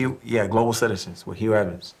Global Citizens with Hugh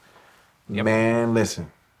Evans. Yep. Man,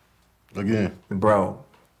 listen, again. bro,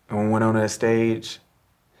 when we went on that stage,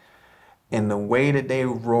 and the way that they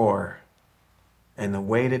roar, and the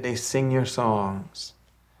way that they sing your songs,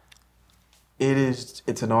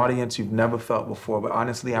 it's an audience you've never felt before. But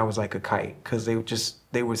honestly, I was like a kite, because they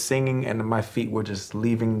were singing and my feet were just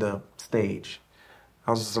leaving the stage.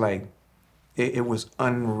 I was just like, it was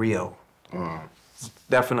unreal.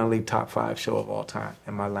 Definitely top 5 show of all time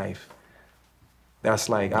in my life. That's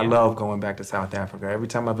like, I love going back to South Africa. Every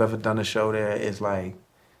time I've ever done a show there, it's like,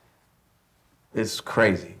 it's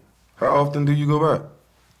crazy. How often do you go back?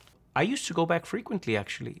 I used to go back frequently,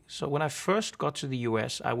 actually. So when I first got to the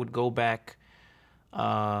US, I would go back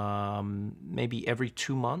maybe every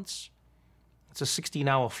 2 months. It's a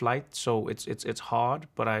 16-hour flight, so it's hard,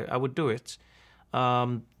 but I would do it.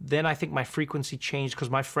 Then I think my frequency changed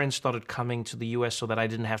because my friends started coming to the US so that I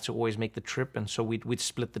didn't have to always make the trip, and so we'd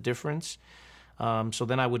split the difference. So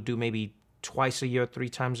then I would do maybe twice a year, 3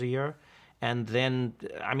 times a year. And then,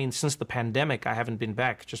 I mean, since the pandemic, I haven't been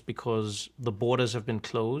back just because the borders have been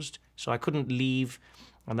closed. So I couldn't leave,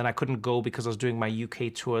 and then I couldn't go because I was doing my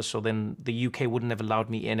UK tour. So then the UK wouldn't have allowed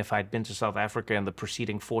me in if I'd been to South Africa in the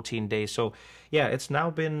preceding 14 days. So yeah, it's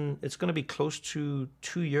going to be close to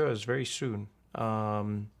 2 years very soon.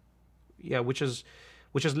 Yeah, which has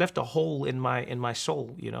left a hole in my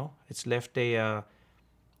soul, you know. It's left a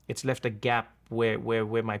gap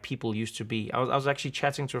where my people used to be. I was actually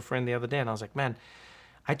chatting to a friend the other day, and I was like, man,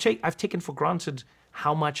 I've taken for granted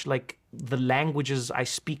how much like the languages I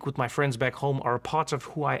speak with my friends back home are a part of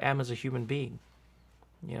who I am as a human being.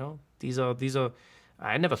 You know, these are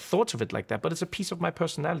I never thought of it like that, but it's a piece of my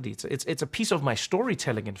personality. It's a piece of my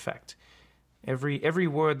storytelling, in fact. Every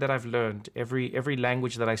word that I've learned, every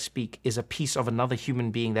language that I speak is a piece of another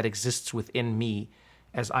human being that exists within me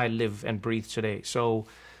as I live and breathe today. So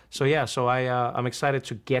I'm excited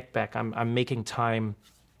to get back. I'm making time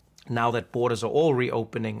now that borders are all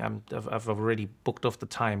reopening. I've already booked off the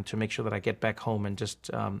time to make sure that I get back home and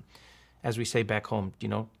just, as we say back home, you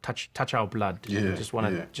know, touch our blood. Yeah, just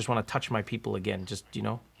want to touch my people again. Just, you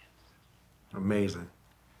know. Amazing.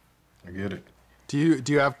 I get it. Do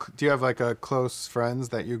you have like a close friends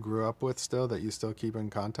that you grew up with still that you still keep in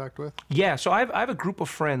contact with? Yeah, so I have a group of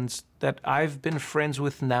friends that I've been friends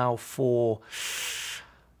with now for,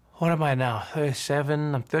 what am I now?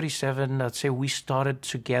 37. I'm 37. I'd say we started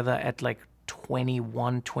together at like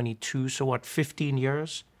 21, 22. So what, 15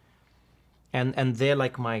 years? And they're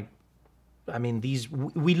like we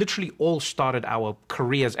literally all started our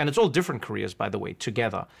careers, and it's all different careers, by the way,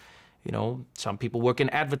 together. You know, some people work in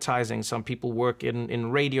advertising, some people work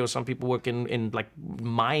in radio, some people work in like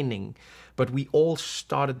mining. But we all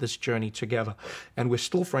started this journey together, and we're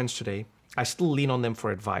still friends today. I still lean on them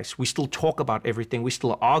for advice. We still talk about everything. We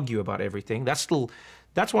still argue about everything. That's one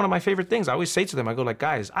of my favorite things. I always say to them, I go like,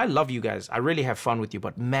 guys, I love you guys. I really have fun with you,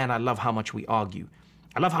 but man, I love how much we argue.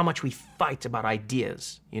 I love how much we fight about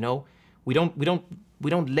ideas, you know? We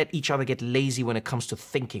don't let each other get lazy when it comes to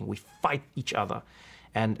thinking. We fight each other.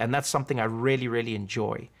 And that's something I really, really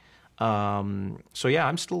enjoy. So yeah,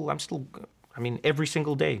 I'm still, I mean, every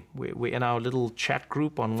single day we're in our little chat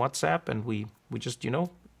group on WhatsApp, and we just, you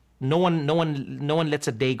know, no one lets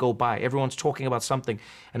a day go by. Everyone's talking about something,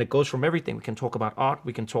 and it goes from everything. We can talk about art,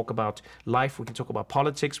 we can talk about life, we can talk about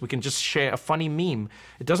politics, we can just share a funny meme.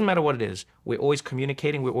 It doesn't matter what it is. We're always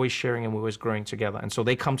communicating, we're always sharing, and we're always growing together. And so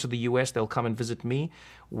they come to the US, they'll come and visit me.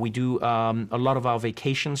 We do a lot of our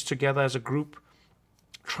vacations together as a group.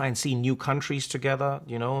 Try and see new countries together,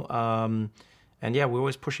 you know, and yeah, we're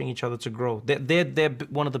always pushing each other to grow. They're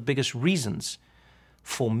one of the biggest reasons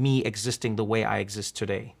for me existing the way I exist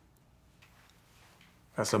today.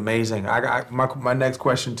 That's amazing. My next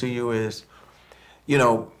question to you is, you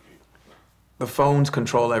know, the phones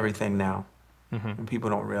control everything now, and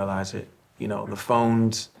people don't realize it. You know, the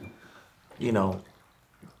phones, you know,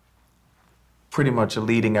 pretty much are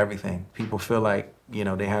leading everything. People feel like, you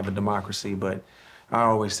know, they have a democracy, but I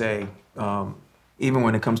always say, even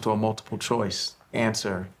when it comes to a multiple choice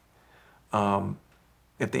answer,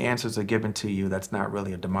 if the answers are given to you, that's not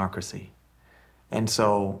really a democracy. And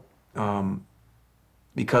so,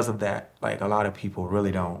 because of that, like, a lot of people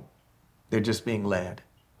really don't. They're just being led.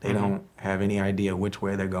 They don't have any idea which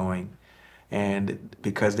way they're going. And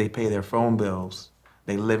because they pay their phone bills,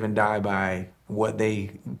 they live and die by what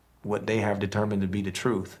they have determined to be the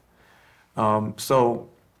truth. So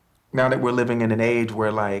now that we're living in an age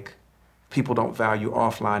where like people don't value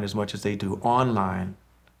offline as much as they do online,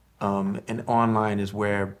 and online is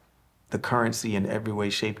where the currency in every way,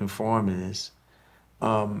 shape, and form is.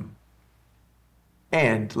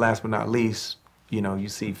 And last but not least, you know, you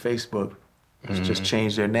see Facebook just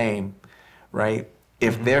changed their name, right?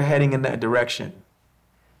 If they're heading in that direction,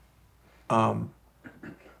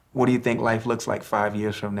 what do you think life looks like 5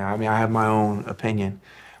 years from now? I mean, I have my own opinion,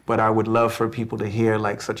 but I would love for people to hear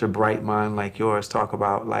like such a bright mind like yours talk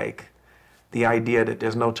about like the idea that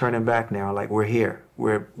there's no turning back now. Like we're here,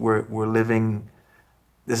 we're living.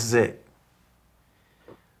 This is it.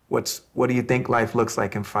 What do you think life looks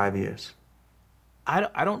like in 5 years?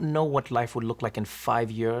 I don't know what life would look like in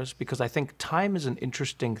 5 years, because I think time is an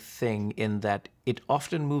interesting thing in that it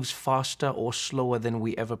often moves faster or slower than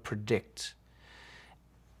we ever predict.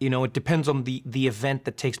 You know, it depends on the event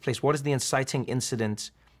that takes place. What is the inciting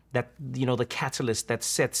incident that, you know, the catalyst that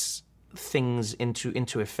sets things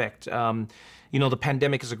into effect? You know, the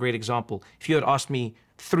pandemic is a great example. If you had asked me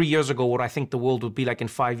 3 years ago what I think the world would be like in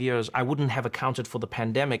 5 years, I wouldn't have accounted for the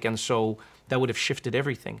pandemic, and so that would have shifted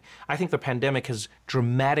everything. I think the pandemic has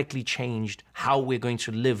dramatically changed how we're going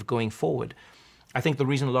to live going forward. I think the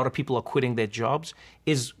reason a lot of people are quitting their jobs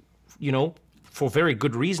is, you know, for very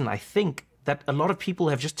good reason. I think that a lot of people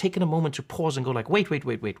have just taken a moment to pause and go like, wait,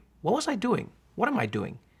 what was I doing? What am I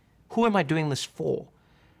doing? Who am I doing this for?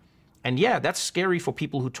 And yeah, that's scary for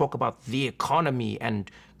people who talk about the economy and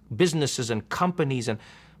businesses and companies,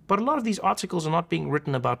 but a lot of these articles are not being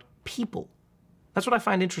written about people. That's what I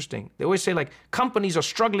find interesting. They always say like companies are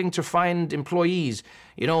struggling to find employees.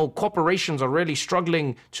 You know, corporations are really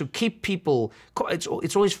struggling to keep people. It's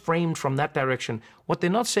always framed from that direction. What they're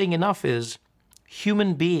not saying enough is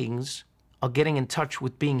human beings are getting in touch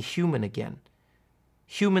with being human again.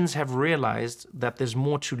 Humans have realized that there's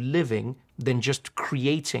more to living than just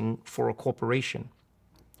creating for a corporation.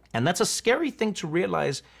 And that's a scary thing to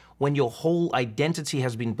realize when your whole identity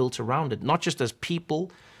has been built around it, not just as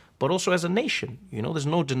people, but also as a nation. You know, there's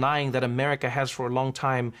no denying that America has for a long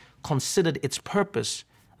time considered its purpose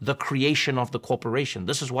the creation of the corporation.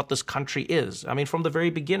 This is what this country is. I mean, from the very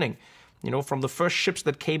beginning, you know, from the first ships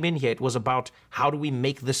that came in here, it was about how do we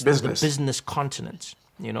make this the business continent.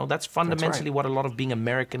 You know, that's fundamentally what a lot of being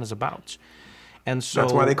American is about. And so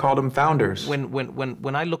that's why they called them founders.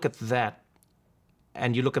 When I look at that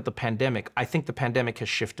and you look at the pandemic, I think the pandemic has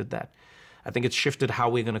shifted that. I think it's shifted how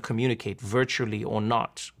we're going to communicate, virtually or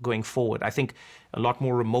not, going forward. I think a lot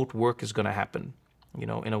more remote work is going to happen, you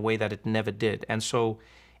know, in a way that it never did. And so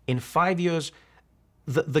in 5 years,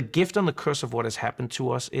 the gift and the curse of what has happened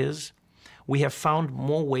to us is we have found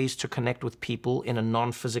more ways to connect with people in a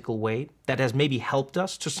non-physical way that has maybe helped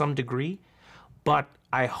us to some degree, but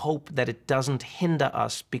I hope that it doesn't hinder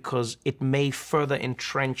us, because it may further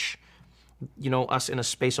entrench, you know, us in a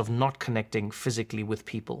space of not connecting physically with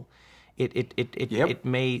people. It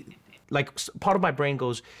may, like, part of my brain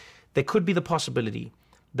goes, there could be the possibility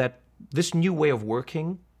that this new way of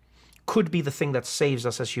working could be the thing that saves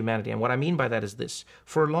us as humanity. And what I mean by that is this: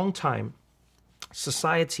 for a long time,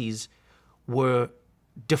 societies were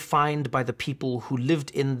defined by the people who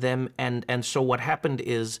lived in them, and so what happened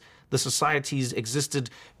is the societies existed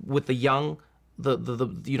with the young,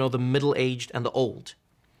 the middle-aged, and the old,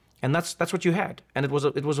 and that's what you had, and it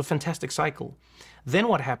was a fantastic cycle. Then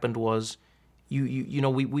what happened was,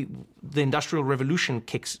 the Industrial Revolution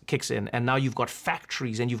kicks in, and now you've got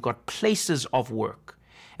factories and you've got places of work,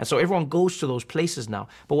 and so everyone goes to those places now.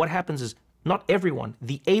 But what happens is, not everyone,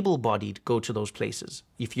 the able-bodied, go to those places.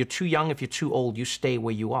 If you're too young, if you're too old, you stay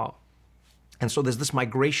where you are. And so there's this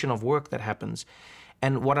migration of work that happens.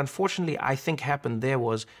 And what unfortunately I think happened there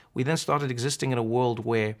was we then started existing in a world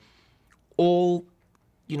where all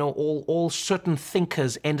certain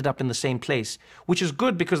thinkers ended up in the same place, which is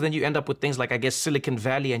good, because then you end up with things like, I guess, Silicon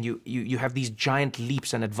Valley, and you have these giant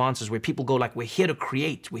leaps and advances where people go like, we're here to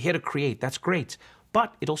create. That's great.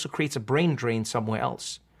 But it also creates a brain drain somewhere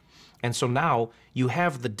else. And so now you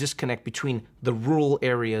have the disconnect between the rural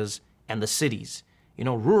areas and the cities. You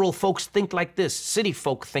know, rural folks think like this, city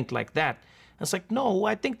folk think like that. And it's like, no,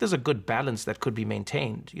 I think there's a good balance that could be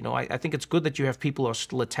maintained. You know, I think it's good that you have people who are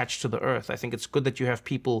still attached to the earth. I think it's good that you have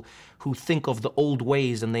people who think of the old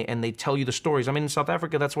ways and they tell you the stories. I mean, in South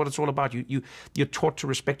Africa, that's what it's all about. You're taught to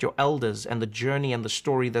respect your elders and the journey and the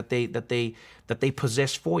story that they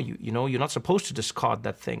possess for you. You know, you're not supposed to discard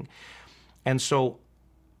that thing. And so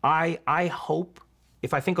I hope,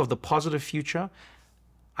 if I think of the positive future,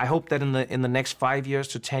 I hope that in the next 5 years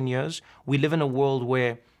to 10 years, we live in a world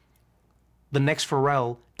where the next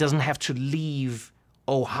Pharrell doesn't have to leave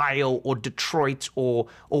Ohio or Detroit or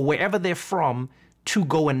wherever they're from to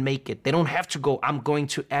go and make it. They don't have to go, I'm going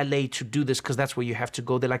to LA to do this because that's where you have to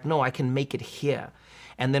go. They're like, no, I can make it here.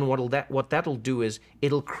 And then what that'll do is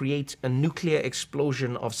it'll create a nuclear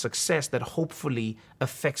explosion of success that hopefully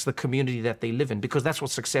affects the community that they live in, because that's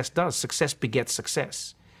what success does. Success begets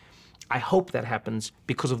success. I hope that happens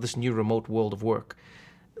because of this new remote world of work.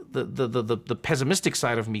 The pessimistic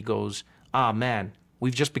side of me goes, man,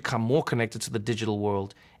 we've just become more connected to the digital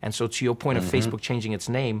world. And so to your point of Facebook changing its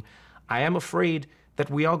name, I am afraid that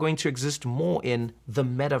we are going to exist more in the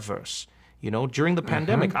metaverse. You know, during the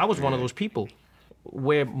pandemic, I was one of those people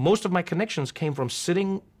where most of my connections came from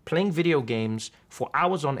sitting, playing video games for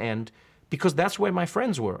hours on end, because that's where my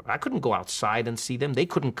friends were. I couldn't go outside and see them. They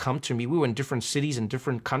couldn't come to me. We were in different cities, in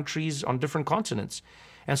different countries, on different continents.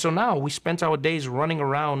 And so now we spent our days running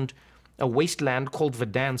around a wasteland called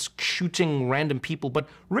Verdansk, shooting random people. But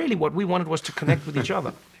really what we wanted was to connect with each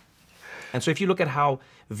other. And so if you look at how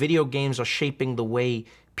video games are shaping the way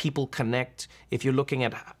people connect, if you're looking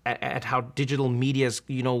at how digital media's,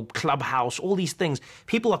 you know, Clubhouse, all these things,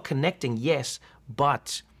 people are connecting, yes,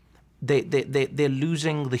 but they're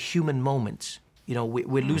losing the human moment. You know,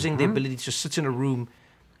 we're losing the ability to sit in a room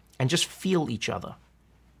and just feel each other.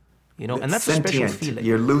 You know, and that's a special feeling.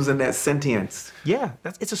 You're losing that sentience. Yeah,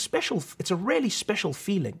 it's a really special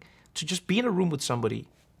feeling to just be in a room with somebody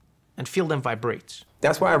and feel them vibrate.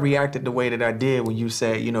 That's why I reacted the way that I did when you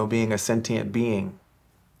said, you know, being a sentient being,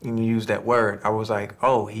 and you used that word. I was like,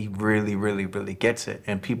 oh, he really, really, really gets it,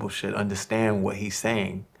 and people should understand what he's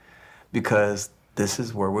saying, because this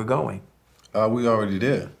is where we're going. We already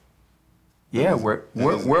there. Yeah, we're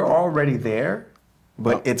already there,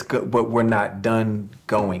 but but we're not done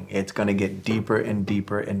going. It's gonna get deeper and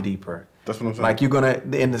deeper and deeper. That's what I'm saying. Like, you're gonna,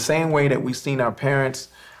 in the same way that we've seen our parents,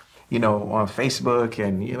 you know, on Facebook,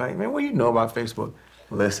 and you're like, man, what do you know about Facebook?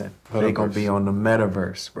 Listen, they're gonna be on the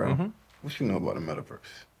metaverse, bro. What you know about the metaverse?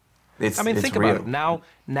 Think real. about it.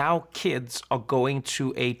 Now kids are going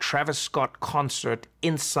to a Travis Scott concert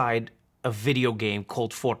inside a video game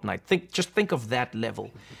called Fortnite. Just think of that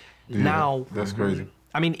level. Yeah, now, that's crazy.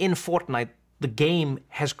 I mean, in Fortnite, the game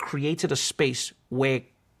has created a space where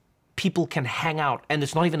people can hang out, and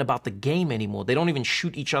it's not even about the game anymore. They don't even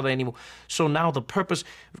shoot each other anymore. So now the purpose,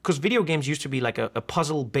 because video games used to be like a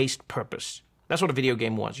puzzle-based purpose. That's what a video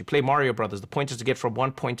game was. You play Mario Brothers. The point is to get from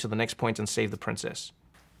one point to the next point and save the princess.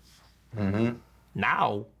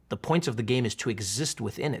 Now, the point of the game is to exist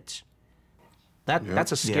within it.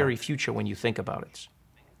 That's a scary future when you think about it.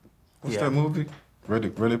 What's that movie?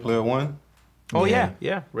 Ready Player One? Oh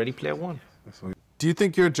yeah, Ready Player One. Do you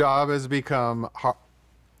think your job has become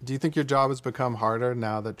harder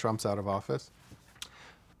now that Trump's out of office?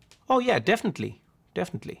 Oh yeah, definitely.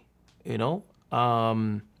 You know,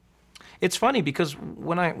 it's funny because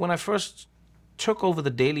when I first took over the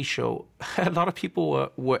Daily Show, a lot of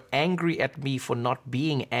people were angry at me for not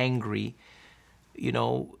being angry, you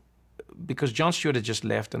know, because Jon Stewart had just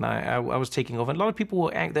left and I was taking over. And a lot of people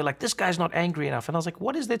were angry. They're like, this guy's not angry enough. And I was like,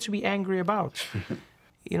 what is there to be angry about?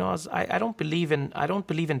 You know, I don't believe in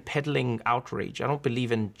peddling outrage. I don't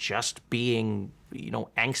believe in just being, you know,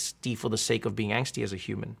 angsty for the sake of being angsty as a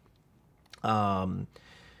human. I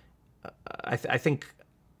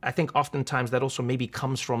think oftentimes that also maybe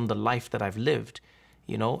comes from the life that I've lived.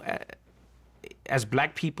 You know, as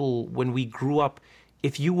black people, when we grew up,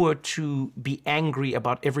 if you were to be angry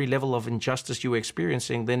about every level of injustice you were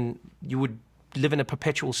experiencing, then you would live in a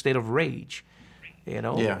perpetual state of rage. You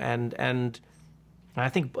know, and I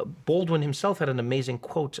think Baldwin himself had an amazing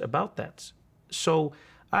quote about that. So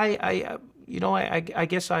I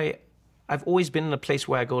guess I've always been in a place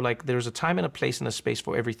where I go like, there's a time and a place and a space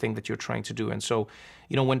for everything that you're trying to do. And so,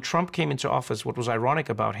 you know, when Trump came into office, what was ironic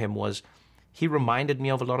about him was he reminded me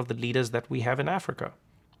of a lot of the leaders that we have in Africa.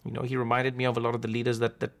 You know, he reminded me of a lot of the leaders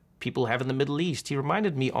that people have in the Middle East. He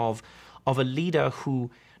reminded me of a leader who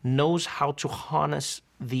knows how to harness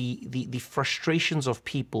the frustrations of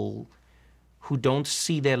people who don't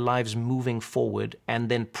see their lives moving forward and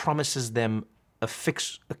then promises them a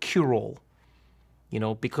cure-all. You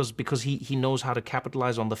know, because he knows how to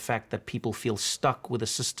capitalize on the fact that people feel stuck with a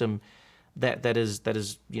system that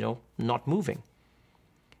is you know, not moving,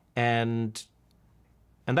 and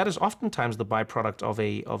that is oftentimes the byproduct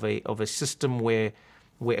of a system where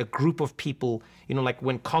a group of people, you know, like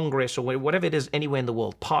when Congress or whatever it is anywhere in the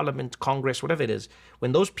world, Parliament, Congress, whatever it is,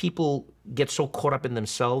 when those people get so caught up in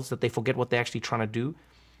themselves that they forget what they're actually trying to do,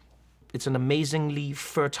 it's an amazingly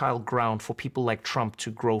fertile ground for people like Trump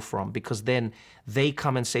to grow from, because then they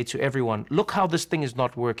come and say to everyone, look how this thing is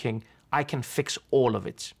not working. I can fix all of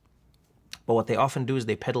it. But what they often do is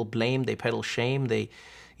they peddle blame, they peddle shame, they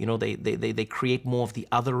create more of the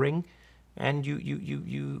othering, and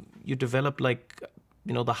you develop like,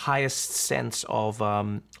 the highest sense of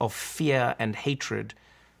fear and hatred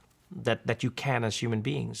that you can as human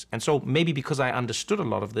beings. And so maybe because I understood a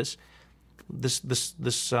lot of this,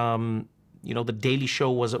 the Daily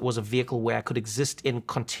Show was a vehicle where I could exist in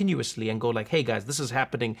continuously and go like, hey guys, this is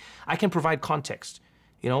happening. I can provide context.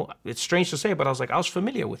 It's strange to say, but I was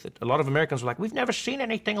familiar with it. A lot of Americans were like, we've never seen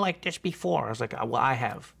anything like this before. I was like, well, I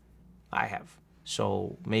have.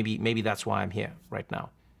 So maybe that's why I'm here right now.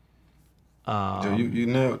 Joe, you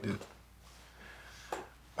nailed it.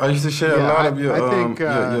 I used to share a lot of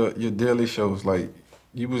your daily shows. Like,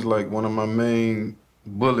 you was like one of my main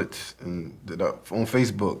bullets on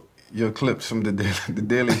Facebook. Your clips from the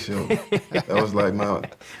Daily Show. That was like my.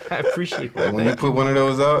 I appreciate that. When you put one of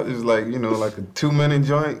those out, it was like, like a 2-minute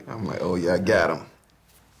joint. I'm like, oh yeah, I got him.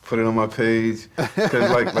 Put it on my page.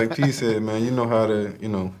 Because like P said, man, you know how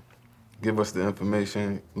to, give us the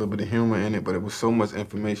information, a little bit of humor in it, but it was so much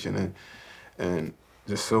information and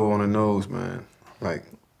just so on the nose, man. Like,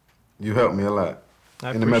 you helped me a lot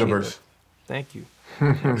in the metaverse. That. Thank you.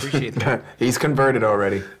 I appreciate that. He's converted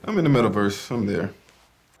already. I'm in the metaverse. I'm there.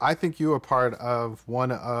 I think you are part of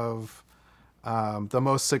one of the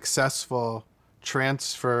most successful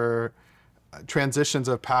transitions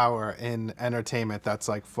of power in entertainment that's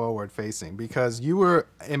like forward facing, because you were,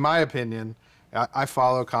 in my opinion, I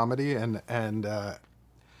follow comedy and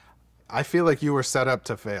I feel like you were set up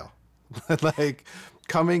to fail. Like,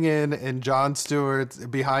 coming in Jon Stewart,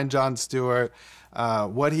 behind Jon Stewart,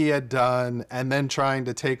 what he had done, and then trying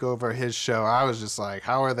to take over his show. I was just like,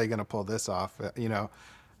 how are they going to pull this off?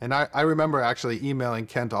 And I remember actually emailing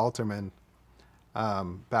Kent Alterman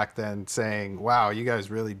back then saying, wow, you guys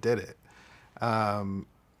really did it.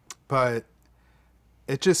 But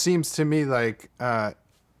it just seems to me like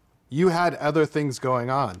you had other things going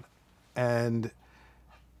on, and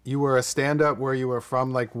you were a stand-up where you were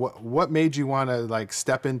from. Like, what made you want to like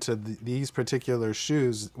step into these particular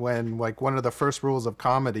shoes when like one of the first rules of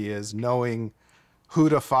comedy is knowing who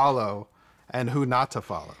to follow and who not to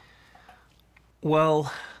follow?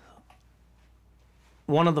 Well,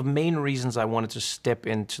 one of the main reasons I wanted to step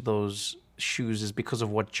into those shoes is because of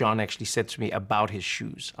what Jon actually said to me about his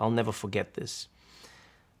shoes. I'll never forget this.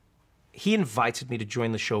 He invited me to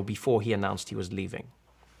join the show before he announced he was leaving.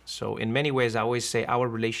 So in many ways, I always say our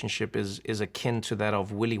relationship is akin to that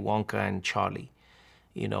of Willy Wonka and Charlie.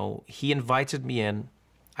 He invited me in.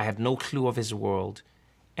 I had no clue of his world.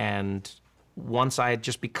 And once I had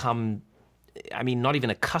just become, not even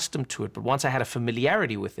accustomed to it, but once I had a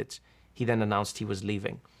familiarity with it, he then announced he was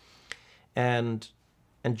leaving. And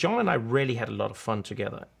Jon and I really had a lot of fun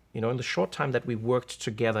together. In the short time that we worked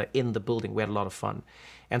together in the building, we had a lot of fun.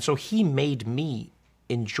 And so he made me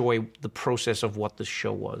enjoy the process of what the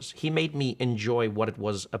show was. He made me enjoy what it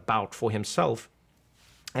was about for himself.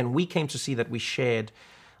 And we came to see that we shared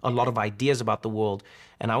a lot of ideas about the world.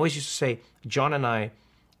 And I always used to say, Jon and I,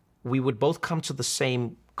 we would both come to the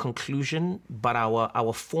same conclusion, but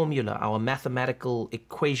our formula, our mathematical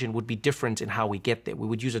equation would be different in how we get there. We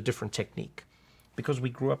would use a different technique because we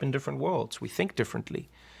grew up in different worlds. We think differently.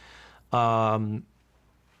 But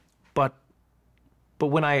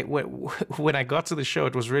when I got to the show,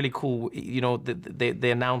 it was really cool.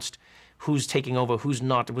 They announced who's taking over, who's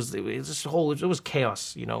not. It was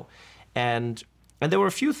chaos, and there were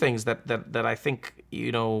a few things that I think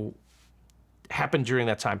happened during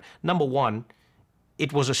that time. Number one,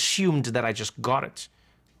 it was assumed that I just got it,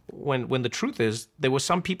 when the truth is there were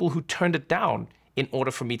some people who turned it down in order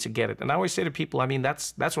for me to get it. And I always say to people,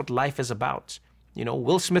 that's what life is about.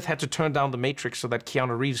 Will Smith had to turn down The Matrix so that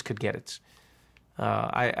Keanu Reeves could get it.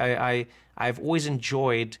 I've always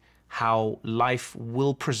enjoyed how life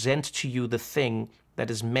will present to you the thing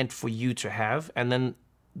that is meant for you to have, and then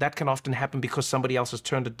that can often happen because somebody else has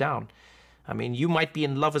turned it down. You might be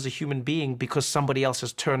in love as a human being because somebody else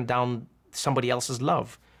has turned down somebody else's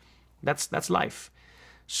love. That's life.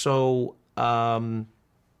 So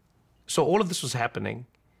all of this was happening,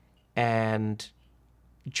 and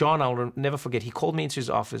Jon, I'll never forget, he called me into his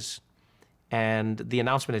office. And the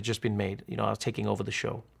announcement had just been made. I was taking over the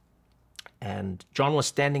show. And Jon was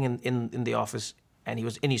standing in the office, and he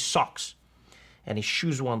was in his socks, and his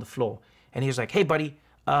shoes were on the floor. And he was like, hey, buddy,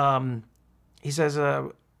 he says,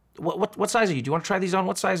 what size are you? Do you want to try these on?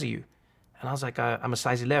 What size are you? And I was like, I'm a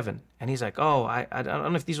size 11. And he's like, oh, I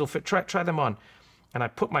don't know if these will fit. Try them on. And I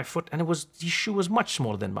put my foot, and his shoe was much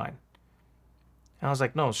smaller than mine. And I was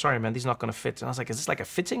like, no, sorry, man, these are not going to fit. And I was like, is this like a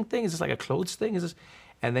fitting thing? Is this like a clothes thing? Is this?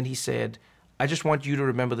 And then he said, I just want you to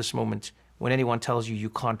remember this moment when anyone tells you you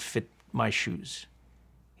can't fit my shoes.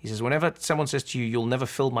 He says, whenever someone says to you, you'll never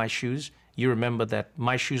fill my shoes, you remember that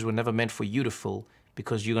my shoes were never meant for you to fill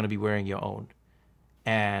because you're going to be wearing your own.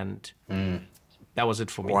 And that was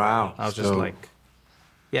it for me. Wow. I was just like,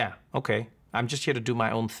 yeah, okay. I'm just here to do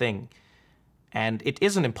my own thing. And it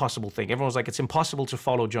is an impossible thing. Everyone's like, it's impossible to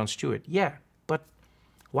follow Jon Stewart. Yeah, but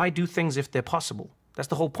why do things if they're possible? That's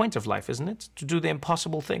the whole point of life, isn't it? To do the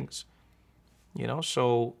impossible things. You know,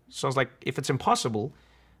 so I was like, if it's impossible,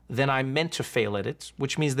 then I'm meant to fail at it,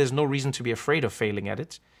 which means there's no reason to be afraid of failing at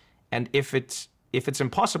it. And if it's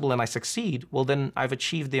impossible and I succeed, well, then I've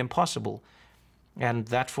achieved the impossible. And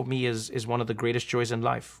that for me is one of the greatest joys in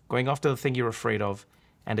life. Going after the thing you're afraid of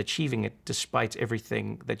and achieving it despite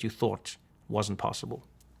everything that you thought wasn't possible.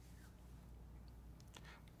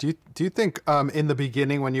 Do you think in the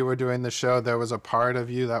beginning when you were doing the show, there was a part of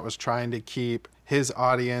you that was trying to keep his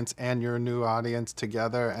audience and your new audience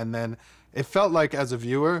together? And then it felt like as a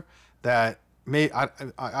viewer that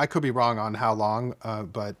I could be wrong on how long,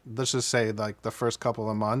 but let's just say like the first couple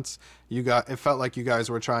of months, it felt like you guys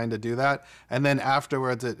were trying to do that. And then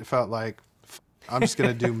afterwards it felt like, I'm just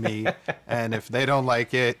going to do me. And if they don't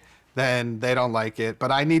like it, then they don't like it,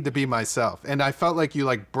 but I need to be myself. And I felt like you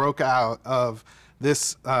like broke out of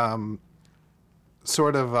this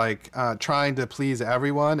sort of like trying to please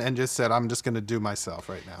everyone and just said, I'm just going to do myself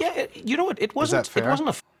right now. Yeah, you know what? It wasn't. Is that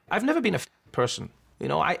fair? I've never been a person. You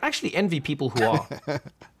know, I actually envy people who are.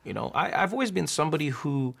 You know, I've always been somebody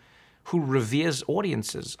who reveres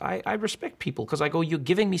audiences. I respect people because I go, you're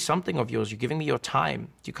giving me something of yours. You're giving me your time.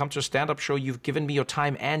 You come to a stand-up show. You've given me your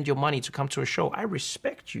time and your money to come to a show. I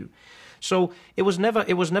respect you. So it was never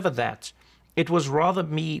that. It was rather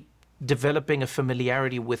me developing a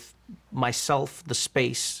familiarity with myself, the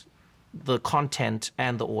space, the content,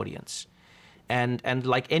 and the audience. And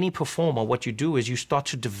like any performer, what you do is you start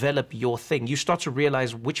to develop your thing. You start to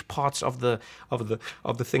realize which parts of the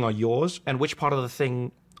thing are yours and which part of the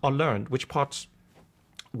thing are learned, which parts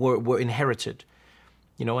were inherited.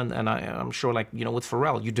 You know, and I'm sure, like, you know, with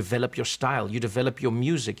Pharrell, you develop your style, you develop your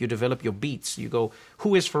music, you develop your beats. You go,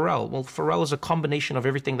 who is Pharrell? Well, Pharrell is a combination of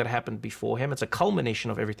everything that happened before him. It's a culmination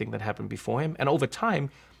of everything that happened before him. And over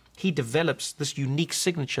time, he develops this unique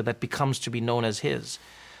signature that becomes to be known as his.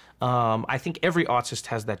 I think every artist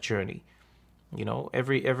has that journey. You know,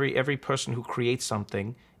 every person who creates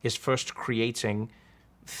something is first creating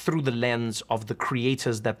through the lens of the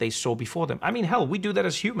creators that they saw before them. I mean, hell, we do that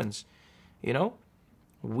as humans. You know,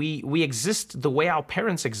 we exist the way our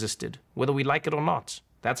parents existed, whether we like it or not.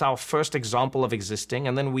 That's our first example of existing,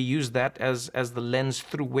 and then we use that as the lens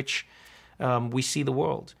through which we see the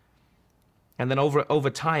world. And then over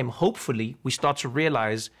time, hopefully, we start to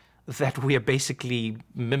realize that we are basically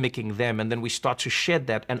mimicking them, and then we start to shed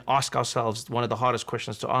that and ask ourselves one of the hardest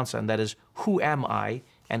questions to answer, and that is, who am I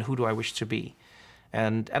and who do I wish to be?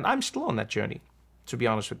 And I'm still on that journey, to be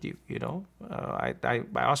honest with you. You know, I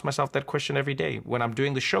ask myself that question every day when I'm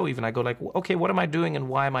doing the show. Even I go like, okay, what am I doing and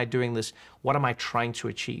why am I doing this? What am I trying to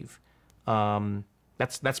achieve?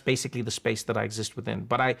 That's basically the space that I exist within.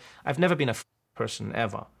 But I've never been a person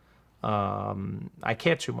ever. I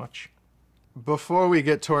care too much. Before we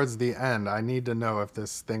get towards the end, I need to know if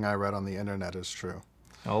this thing I read on the internet is true.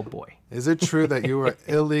 Oh, boy. Is it true that you were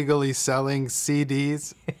illegally selling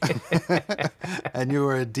CDs and you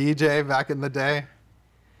were a DJ back in the day?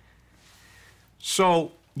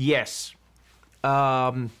 So, yes.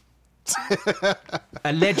 Allegedly,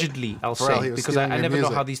 I'll Pharrell, say, because I never know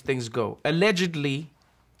how these things go. Allegedly,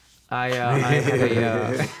 I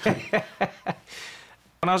had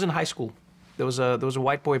when I was in high school, there was a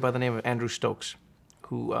white boy by the name of Andrew Stokes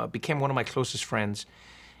who became one of my closest friends,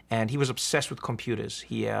 and he was obsessed with computers.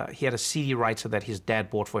 He had a CD writer that his dad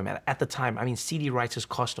bought for him. And at the time, I mean, CD writers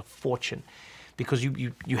cost a fortune because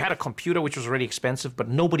you had a computer, which was already expensive, but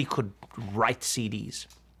nobody could write CDs.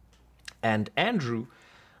 And Andrew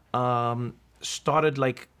started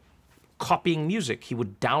like copying music. He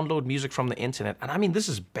would download music from the internet. And I mean, this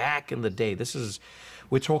is back in the day.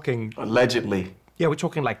 We're talking... Allegedly. Yeah, we're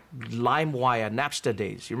talking like LimeWire, Napster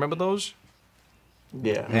days. You remember those?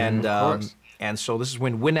 Yeah. And so this is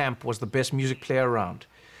when Winamp was the best music player around.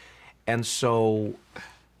 And so...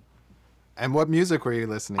 And what music were you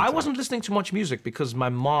listening to? I wasn't listening to much music because my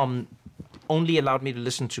mom only allowed me to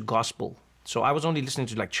listen to gospel. So I was only listening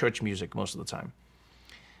to like church music most of the time.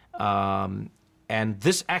 And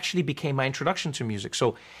this actually became my introduction to music.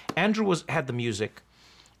 So Andrew had the music,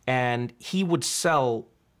 and he would sell,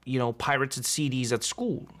 you know, pirated CDs at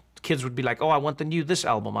school kids would be like, oh, I want this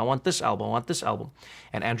album, I want this album, I want this album.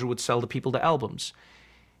 And Andrew would sell the people the albums.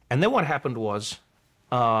 And then what happened was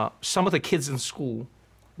some of the kids in school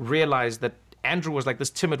realized that Andrew was like this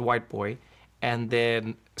timid white boy. And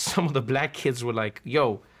then some of the black kids were like,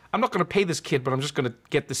 yo, I'm not going to pay this kid, but I'm just going to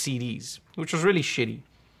get the CDs, which was really shitty.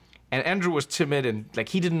 And Andrew was timid and like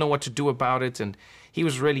he didn't know what to do about it. And he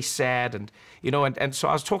was really sad. And, you know, and so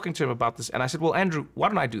I was talking to him about this. And I said, well, Andrew, why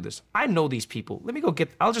don't I do this? I know these people.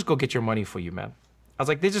 I'll just go get your money for you, man. I was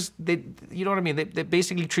like, you know what I mean? They're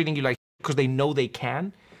basically treating you like because they know they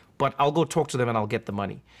can. But I'll go talk to them and I'll get the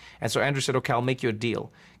money. And so Andrew said, okay, I'll make you a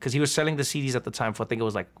deal. Because he was selling the CDs at the time for, I think it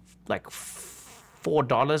was like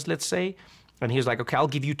 $4, let's say. And he was like, okay, I'll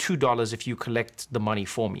give you $2 if you collect the money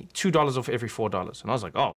for me. $2 off every $4. And I was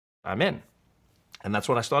like, oh, I'm in. And that's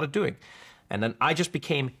what I started doing. And then I just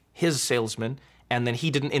became his salesman. And then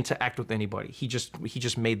he didn't interact with anybody. He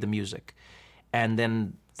just made the music. And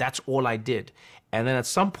then that's all I did. And then at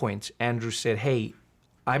some point, Andrew said, hey,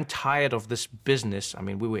 I'm tired of this business. I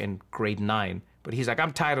mean, we were in grade 9. But he's like,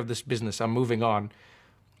 I'm tired of this business. I'm moving on.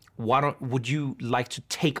 Would you like to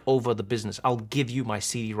take over the business? I'll give you my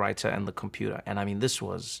CD writer and the computer. And I mean, this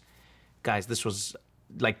was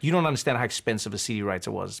like, you don't understand how expensive a CD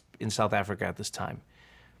writer was in South Africa at this time.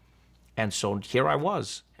 And so here I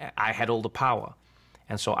was. I had all the power.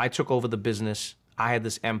 And so I took over the business. I had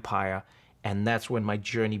this empire. And that's when my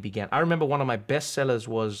journey began. I remember one of my best sellers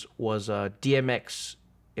was DMX.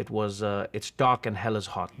 It was It's Dark and Hell is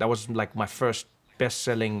Hot. That was like my first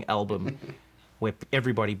best-selling album where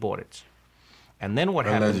everybody bought it. And then what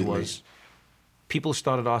happened was people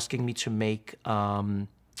started asking me to make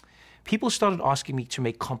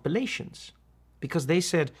compilations because they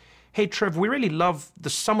said, hey, Trev, we really love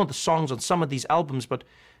some of the songs on some of these albums, but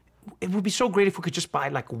it would be so great if we could just buy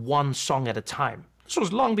like one song at a time. This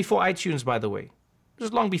was long before iTunes, by the way. This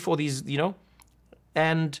was long before these, you know.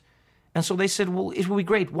 And so they said, well, it would be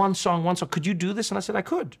great, one song. Could you do this? And I said, I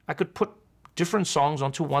could. I could put different songs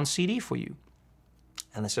onto one CD for you.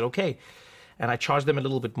 And they said, okay. And I charged them a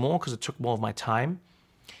little bit more because it took more of my time.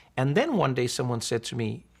 And then one day someone said to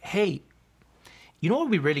me, hey, you know what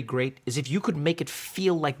would be really great is if you could make it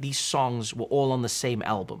feel like these songs were all on the same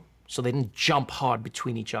album so they didn't jump hard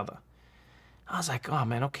between each other. I was like, oh,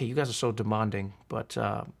 man, okay, you guys are so demanding. But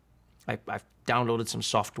I've downloaded some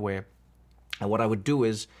software. And what I would do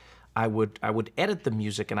is I would edit the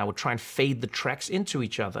music and I would try and fade the tracks into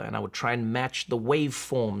each other and I would try and match the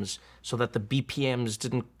waveforms so that the BPMs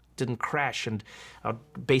didn't crash, and I'd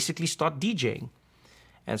basically start DJing.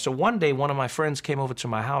 And so one day one of my friends came over to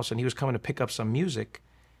my house and he was coming to pick up some music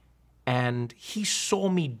and he saw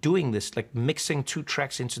me doing this, like mixing two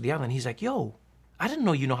tracks into the other, and he's like, yo, I didn't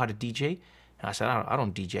know you know how to DJ. And I said, I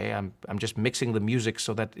don't DJ. I'm just mixing the music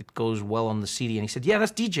so that it goes well on the CD. And he said, yeah,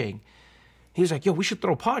 that's DJing. He was like, yo, we should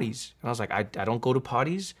throw parties. And I was like, I don't go to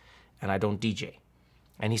parties and I don't DJ.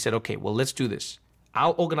 And he said, okay, well, let's do this.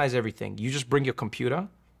 I'll organize everything. You just bring your computer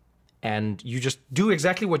and you just do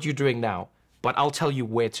exactly what you're doing now, but I'll tell you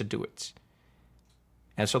where to do it.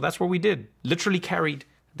 And so that's what we did. Literally carried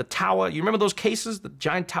the tower. You remember those cases, the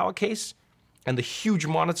giant tower case and the huge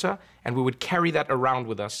monitor? And we would carry that around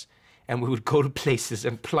with us. And we would go to places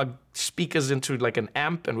and plug speakers into like an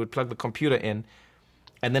amp and we'd plug the computer in.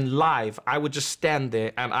 And then live, I would just stand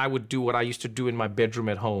there and I would do what I used to do in my bedroom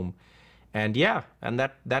at home. And yeah, and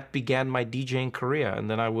that began my DJing career. And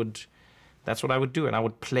then that's what I would do. And I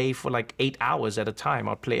would play for like 8 hours at a time.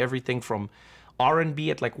 I'd play everything from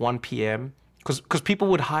R&B at like 1 p.m. Because people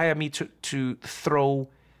would hire me to throw.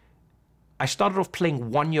 I started off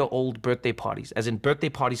playing 1-year-old birthday parties, as in birthday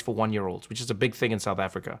parties for 1-year-olds, which is a big thing in South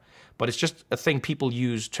Africa. But it's just a thing people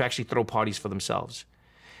use to actually throw parties for themselves.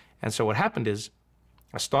 And so what happened is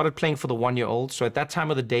I started playing for the 1-year-olds. So at that time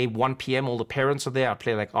of the day, 1 p.m., all the parents are there. I'd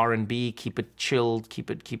play like R&B, keep it chilled, keep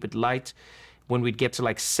it light. When we'd get to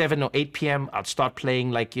like 7 or 8 p.m., I'd start playing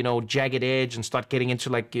like, you know, Jagged Edge and start getting into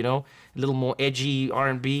like, you know, a little more edgy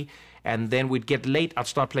R&B. And then we'd get late, I'd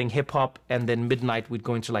start playing hip hop, and then midnight we'd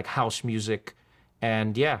go into like house music.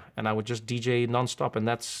 And yeah, and I would just DJ nonstop. And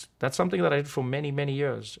that's something that I did for many, many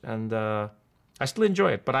years. And I still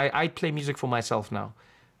enjoy it, but I play music for myself now.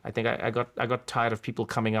 I think I got tired of people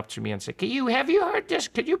coming up to me and say, have you heard this?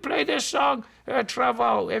 Can you play this song?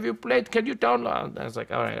 Trevor, have you played? Can you download? And I was like,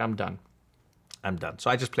 all right, I'm done. So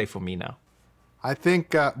I just play for me now. I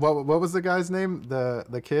think, what was the guy's name?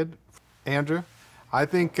 The kid? Andrew? I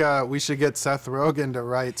think we should get Seth Rogen to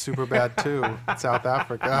write Superbad 2 in South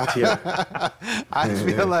Africa. I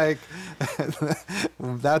feel like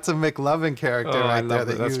that's a McLovin character right there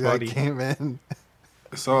that you came in.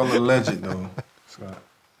 It's all alleged, though, Scott.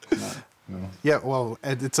 You know? Yeah, well,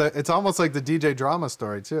 it's almost like the DJ drama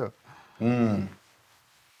story too.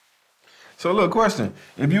 So look, question: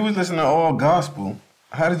 if you was listening to all gospel,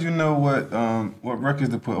 how did you know what records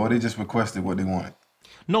to put, or they just requested what they wanted?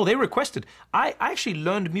 No, they requested. I actually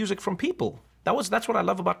learned music from people. That's what I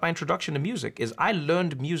love about my introduction to music, is I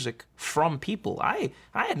learned music from people. I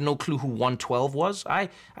had no clue who 112 was. I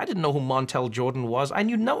didn't know who Montel Jordan was. I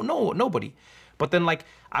knew nobody. But then, like,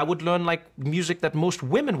 I would learn, like, music that most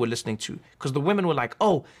women were listening to, because the women were like,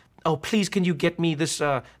 oh, please, can you get me this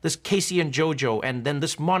this Casey and JoJo, and then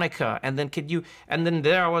this Monica, and then and then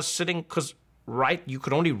there I was sitting, because you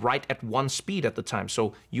could only write at one speed at the time,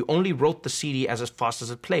 so you only wrote the CD as fast as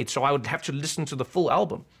it played. So I would have to listen to the full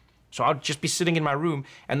album. So I'd just be sitting in my room,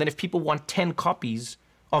 and then if people want 10 copies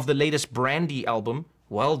of the latest Brandy album,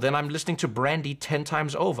 well, then I'm listening to Brandy 10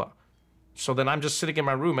 times over. So then I'm just sitting in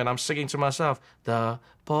my room and I'm singing to myself, the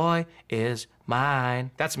boy is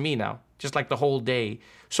mine. That's me now, just like the whole day.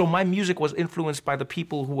 So my music was influenced by the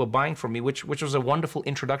people who were buying from me, which was a wonderful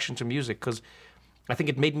introduction to music, because I think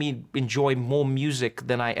it made me enjoy more music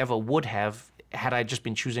than I ever would have had I just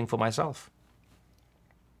been choosing for myself.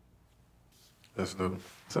 That's dope.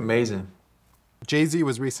 It's amazing. Jay-Z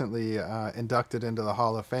was recently inducted into the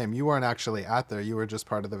Hall of Fame. You weren't actually at there. You were just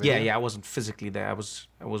part of the video. Yeah, I wasn't physically there. I was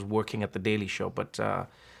working at the Daily Show, but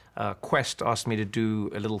Quest asked me to do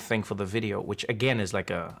a little thing for the video, which again is like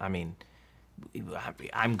I'm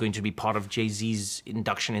going to be part of Jay-Z's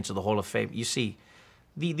induction into the Hall of Fame. You see,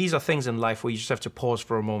 these are things in life where you just have to pause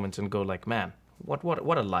for a moment and go like, man, what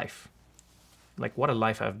a life. Like, what a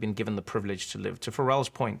life I've been given the privilege to live. To Pharrell's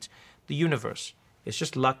point, the universe, it's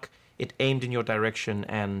just luck. It aimed in your direction,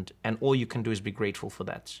 and all you can do is be grateful for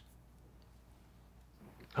that.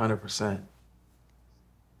 100%.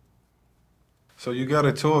 So you got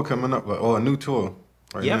a tour coming up, or a new tour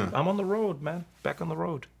right now? Yep, I'm on the road, man. Back on the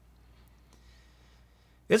road.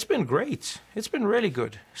 It's been great. It's been really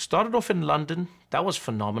good. Started off in London. That was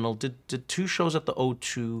phenomenal. Did 2 shows at the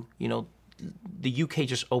O2. You know, the UK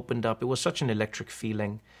just opened up. It was such an electric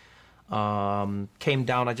feeling. Came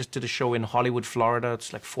down, I just did a show in Hollywood, Florida.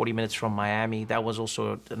 It's like 40 minutes from Miami. That was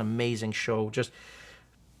also an amazing show. Just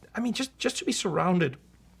to be surrounded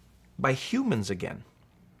by humans again,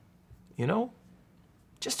 you know?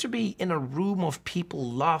 Just to be in a room of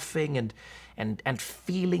people laughing and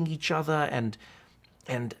feeling each other, and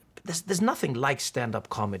there's nothing like stand-up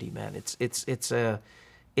comedy, man. It's a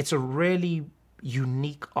really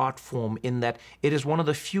unique art form in that it is one of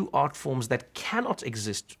the few art forms that cannot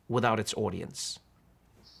exist without its audience.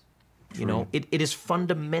 You know, it is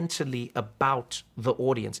fundamentally about the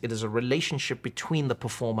audience. It is a relationship between the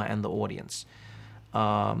performer and the audience.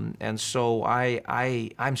 And so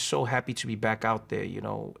I'm so happy to be back out there. You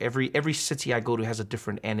know, every city I go to has a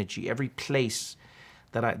different energy. Every place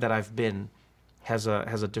that I've been has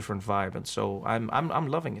a different vibe, and so I'm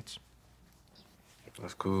loving it.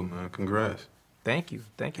 That's cool, man. Congrats. Thank you. Yeah,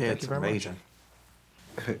 Thank you it's very amazing.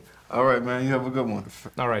 All right, man. You have a good one.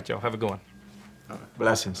 much. All right, y'all. Have a good one.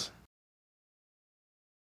 Blessings.